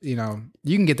stuff, you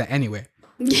can get that anywhere.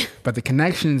 Yeah. But the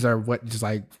connections are what just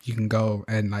like you can go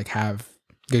and like have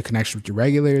good connection with your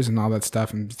regulars and all that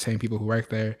stuff, and the same people who work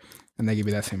there, and they give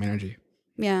you that same energy.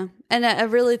 Yeah. And I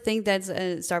really think that's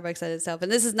Starbucks at itself.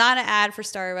 And this is not an ad for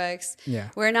Starbucks. Yeah.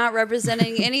 We're not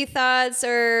representing any thoughts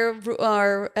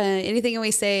or anything we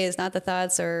say is not the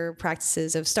thoughts or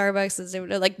practices of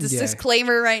Starbucks. Like this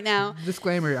disclaimer right now.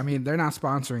 Disclaimer. I mean, they're not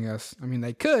sponsoring us. I mean,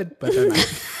 they could, but they're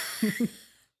not.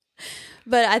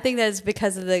 But I think that's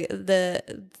because of the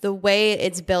way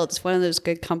it's built. It's one of those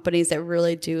good companies that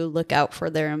really do look out for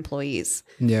their employees.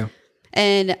 Yeah.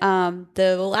 And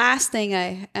the last thing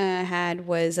I had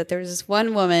was that there was this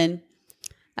one woman.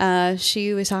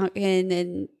 She was talking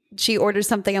and she ordered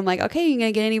something. I'm like, okay, you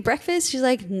gonna get any breakfast? She's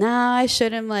like, nah, I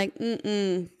shouldn't. I'm like,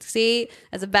 see,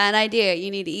 that's a bad idea. You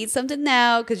need to eat something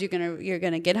now because you're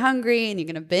gonna get hungry and you're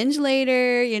gonna binge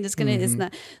later. You're just gonna. It's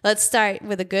not. Let's start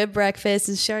with a good breakfast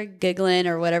and start giggling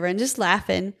or whatever and just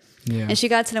laughing. Yeah. And she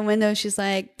got to the window. She's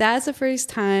like, that's the first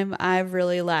time I've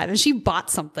really laughed. And she bought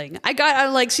something.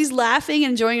 I'm like, she's laughing,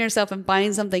 enjoying herself and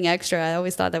buying something extra. I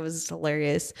always thought that was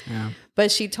hilarious. Yeah. But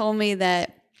she told me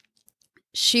that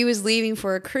she was leaving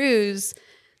for a cruise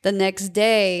the next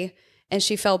day and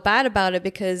she felt bad about it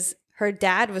because her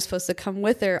dad was supposed to come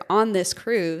with her on this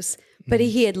cruise, but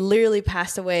he had literally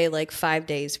passed away like 5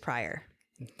 days prior.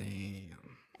 Damn.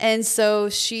 And so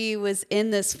she was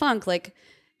in this funk, like,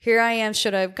 here I am.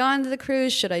 Should I have gone to the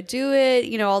cruise? Should I do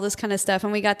it? All this kind of stuff.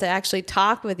 And we got to actually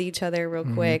talk with each other real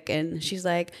quick. And she's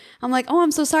like, I'm like, oh, I'm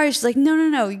so sorry. She's like,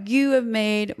 no. You have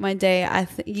made my day.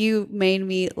 You made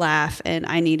me laugh and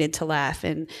I needed to laugh.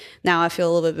 And now I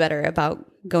feel a little bit better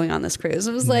about going on this cruise.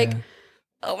 I was like,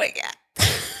 oh my God.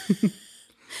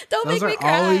 Don't make me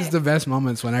cry. Those are always the best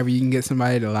moments whenever you can get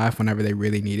somebody to laugh whenever they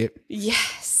really need it.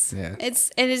 Yes. Yeah.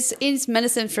 It's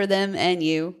medicine for them and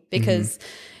you because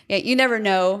yeah, you never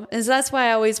know. And so that's why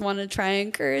I always want to try and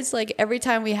encourage, like every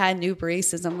time we had new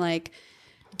baristas, I'm like,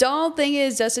 don't think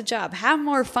it's just a job. Have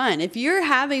more fun. If you're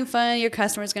having fun, your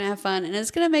customer's going to have fun and it's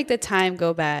going to make the time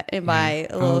go by a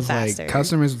little faster. Like,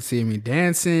 customers would see me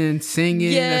dancing,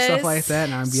 singing and stuff like that.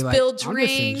 And I'd be like, drinks, I'm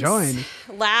just enjoying it.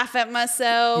 Laugh at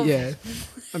myself. Yeah.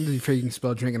 I'm just freaking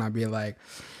spill drink and I'd be like,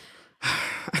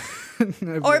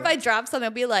 or if I drop something,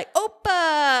 I'll be like,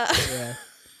 Opa. Yeah.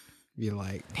 Be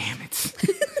like, damn it.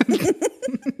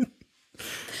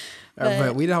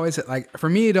 But we'd always like, for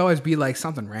me, it'd always be like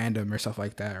something random or stuff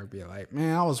like that. Or be like,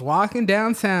 man, I was walking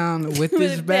downtown with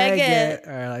this baguette.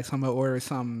 Or like somebody ordered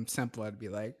something simple. I'd be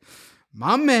like,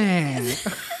 my man.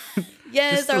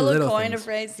 Yes, our little coin of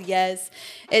phrase. Yes.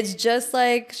 It's just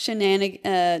like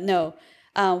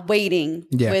Waiting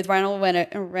with Ryan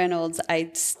Reynolds.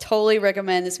 I totally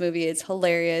recommend this movie. It's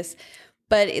hilarious.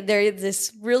 But there's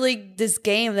this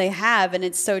game they have, and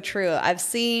it's so true. I've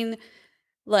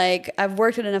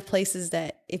worked in enough places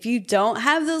that if you don't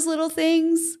have those little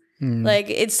things, like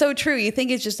it's so true. You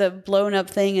think it's just a blown up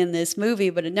thing in this movie,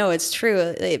 but no, it's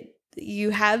true.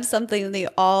 You have something they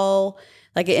all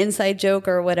like an inside joke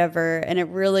or whatever, and it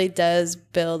really does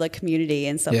build a community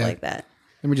and stuff like that.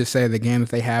 Let me just say the game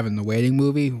that they have in the Waiting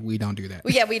movie, we don't do that.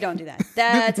 Well, yeah, we don't do that.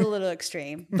 That's a little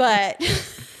extreme, but.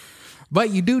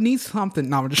 But you do need something.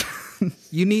 No,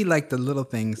 you need like the little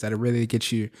things that really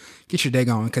get your day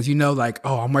going, because you know, like,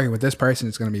 oh, I'm working with this person,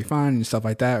 it's gonna be fun and stuff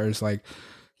like that. Or it's like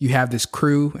you have this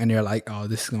crew and they're like, oh,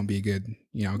 this is gonna be a good,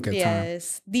 good time.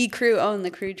 Yes, the crew own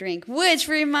the crew drink, which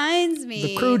reminds me,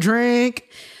 the crew drink.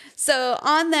 So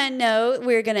on that note,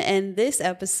 we're going to end this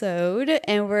episode,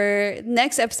 and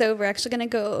next episode, we're actually going to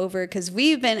go over, because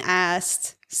we've been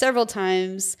asked several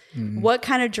times, what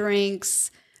kind of drinks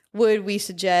would we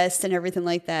suggest and everything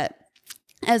like that.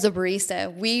 As a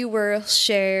barista, we will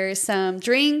share some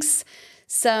drinks,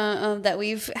 some that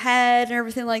we've had and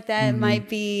everything like that. Might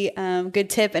be good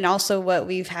tip, and also what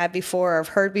we've had before or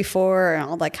heard before and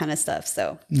all that kind of stuff.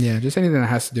 So yeah, just anything that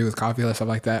has to do with coffee or stuff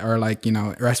like that, or like,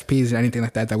 recipes or anything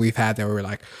like that we've had that we're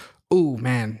like, oh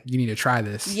man, you need to try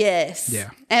this. Yes. Yeah.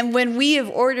 And when we have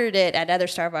ordered it at other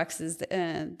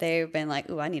Starbucks, they've been like,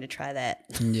 oh, I need to try that.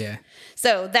 Yeah.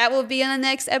 So that will be on the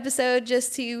next episode.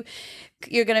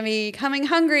 You're going to be coming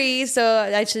hungry,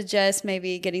 so I suggest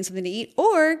maybe getting something to eat,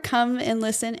 or come and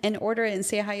listen and order it and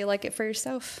see how you like it for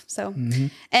yourself. So,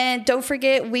 and don't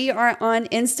forget, we are on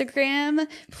Instagram.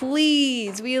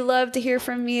 Please, we love to hear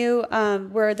from you.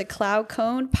 We're the Cloud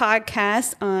Cone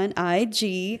Podcast on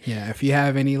IG. Yeah, if you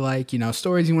have any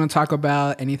stories you want to talk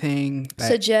about, anything,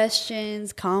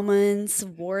 suggestions, comments,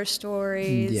 war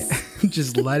stories. Yeah,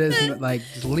 just let us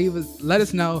let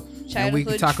us know, and we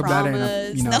can talk about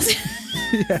it.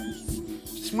 Yeah,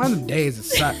 just one of them days that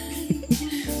suck.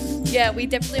 Yeah, we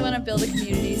definitely want to build a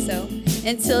community. So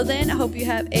until then, I hope you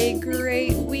have a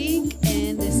great week.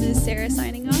 And this is Sarah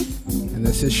signing off. And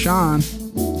this is Sean.